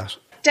I will do that.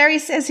 Derry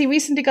says he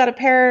recently got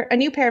a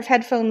new pair of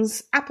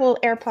headphones, Apple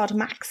AirPod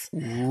Max.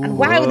 And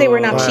wow, they were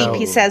not cheap,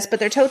 he says, but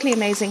they're totally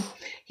amazing.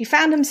 He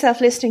found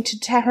himself listening to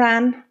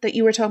Tehran that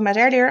you were talking about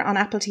earlier on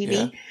Apple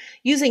TV,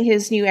 using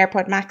his new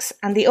AirPod Max,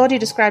 and the audio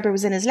describer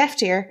was in his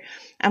left ear.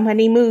 And when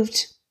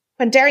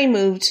Derry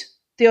moved,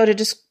 the audio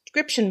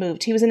description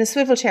moved. He was in a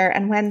swivel chair,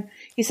 and when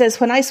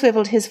I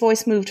swiveled, his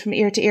voice moved from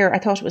ear to ear. I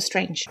thought it was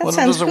strange. That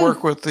sounds does it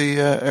work with the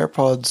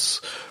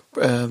AirPods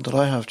that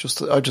I have?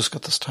 I just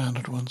got the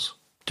standard ones.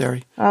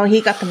 Derry. Oh,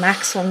 he got the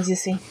Max ones, you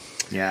see.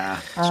 Yeah,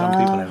 some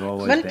people have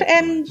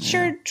always.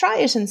 Sure, try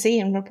it and see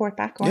and report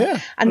back on.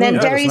 Yeah. And then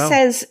Derry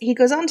says, he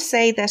goes on to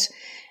say that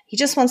he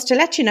just wants to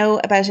let you know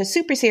about a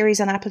super series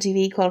on Apple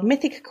TV called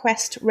Mythic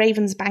Quest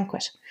Raven's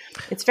Banquet.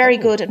 It's very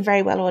good and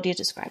very well audio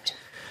described.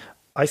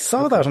 I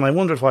saw that and I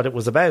wondered what it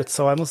was about,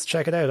 so I must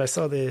check it out. I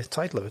saw the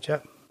title of it, yeah.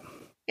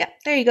 Yeah,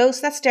 there you go.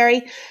 So that's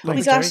Derry.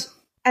 We got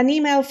an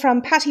email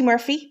from Patty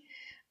Murphy.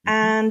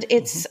 And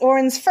it's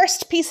Oren's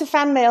first piece of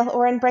fan mail.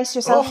 Oren, brace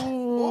yourself. La,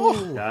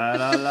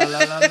 la, la, la,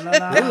 la,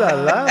 la. Ooh la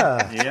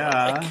la.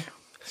 Yeah.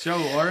 So,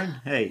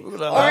 Oren, hey.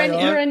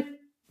 Oren,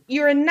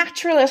 you're a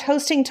natural at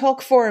hosting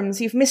talk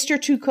forums. You've missed your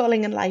true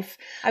calling in life.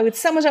 I would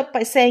sum it up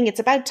by saying it's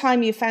about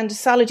time you found a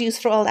solid use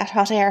for all that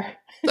hot air.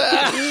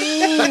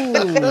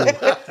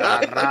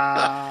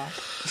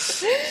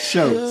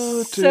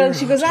 So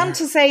she goes on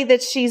to say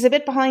that she's a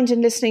bit behind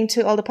in listening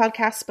to all the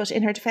podcasts, but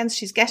in her defense,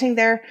 she's getting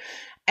there.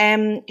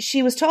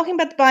 She was talking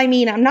about the Buy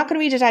Me. Now, I'm not going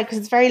to read it out because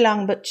it's very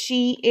long, but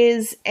she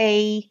is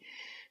a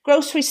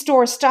grocery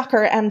store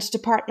stocker and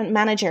department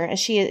manager, as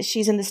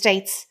she's in the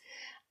States.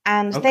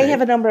 And they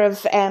have a number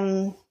of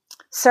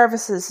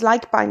services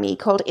like Buy Me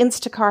called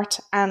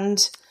Instacart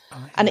and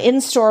an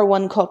in-store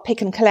one called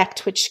Pick and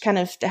Collect, which kind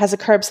of has a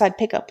curbside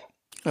pickup.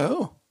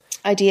 Oh.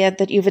 Idea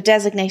that you have a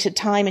designated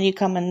time and you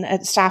come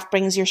and staff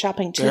brings your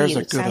shopping to you. There's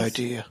a good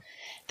idea.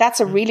 That's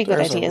a really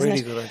good idea, isn't it?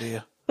 That's a really good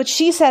idea. But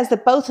she says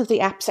that both of the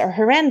apps are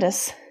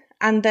horrendous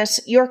and that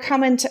your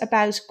comment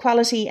about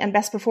quality and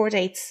best before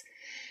dates,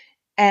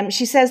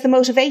 she says the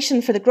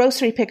motivation for the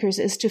grocery pickers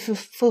is to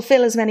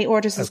fulfill as many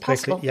orders as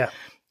possible. Yeah.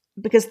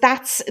 Because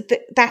that's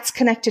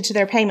connected to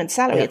their payment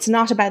salary. Yeah. It's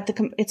not about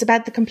it's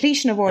about the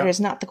completion of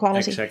orders, not the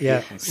quality. Exactly.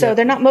 Yeah. So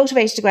they're not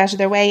motivated to go out of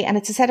their way, and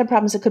it's a set of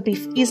problems that could be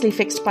easily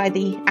fixed by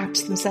the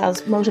apps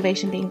themselves,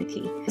 motivation being the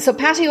key. So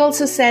Patty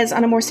also says,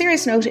 on a more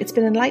serious note, it's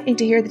been enlightening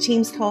to hear the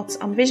team's thoughts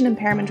on vision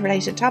impairment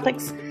related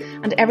topics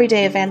and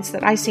everyday events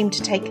that I seem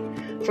to take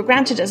for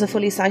granted as a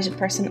fully sighted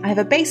person. I have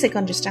a basic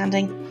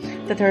understanding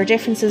that there are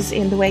differences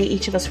in the way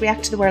each of us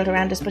react to the world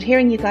around us, but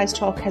hearing you guys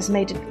talk has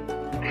made it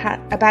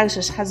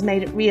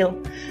real.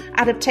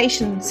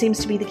 Adaptation seems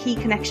to be the key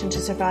connection to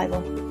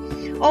survival.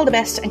 All the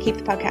best and keep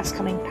the podcast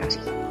coming, Patty.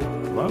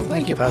 Well,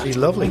 thank you, Patty.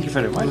 Lovely. Thank you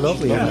very much.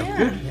 Lovely.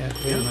 Yeah,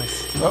 really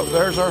nice. Oh,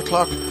 there's our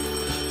clock.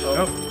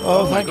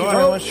 Thank you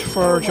very much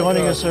for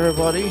joining us,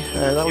 everybody.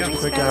 That was a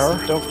quick hour.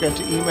 Don't forget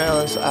to email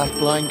us at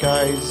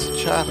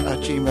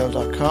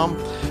blindguyschat@gmail.com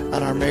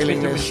and our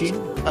mailing list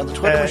and the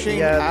Twitter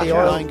machine at the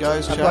oil, Blind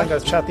Guys Chat. Blind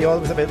Guys Chat. The oil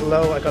was a bit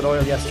low. I got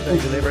oil yesterday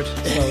delivered,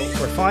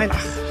 so we're fine.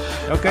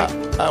 Okay.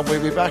 And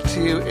we'll be back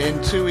to you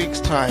in 2 weeks'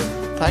 time.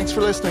 Thanks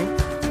for listening.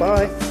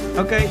 Bye.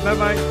 Okay,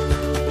 bye-bye.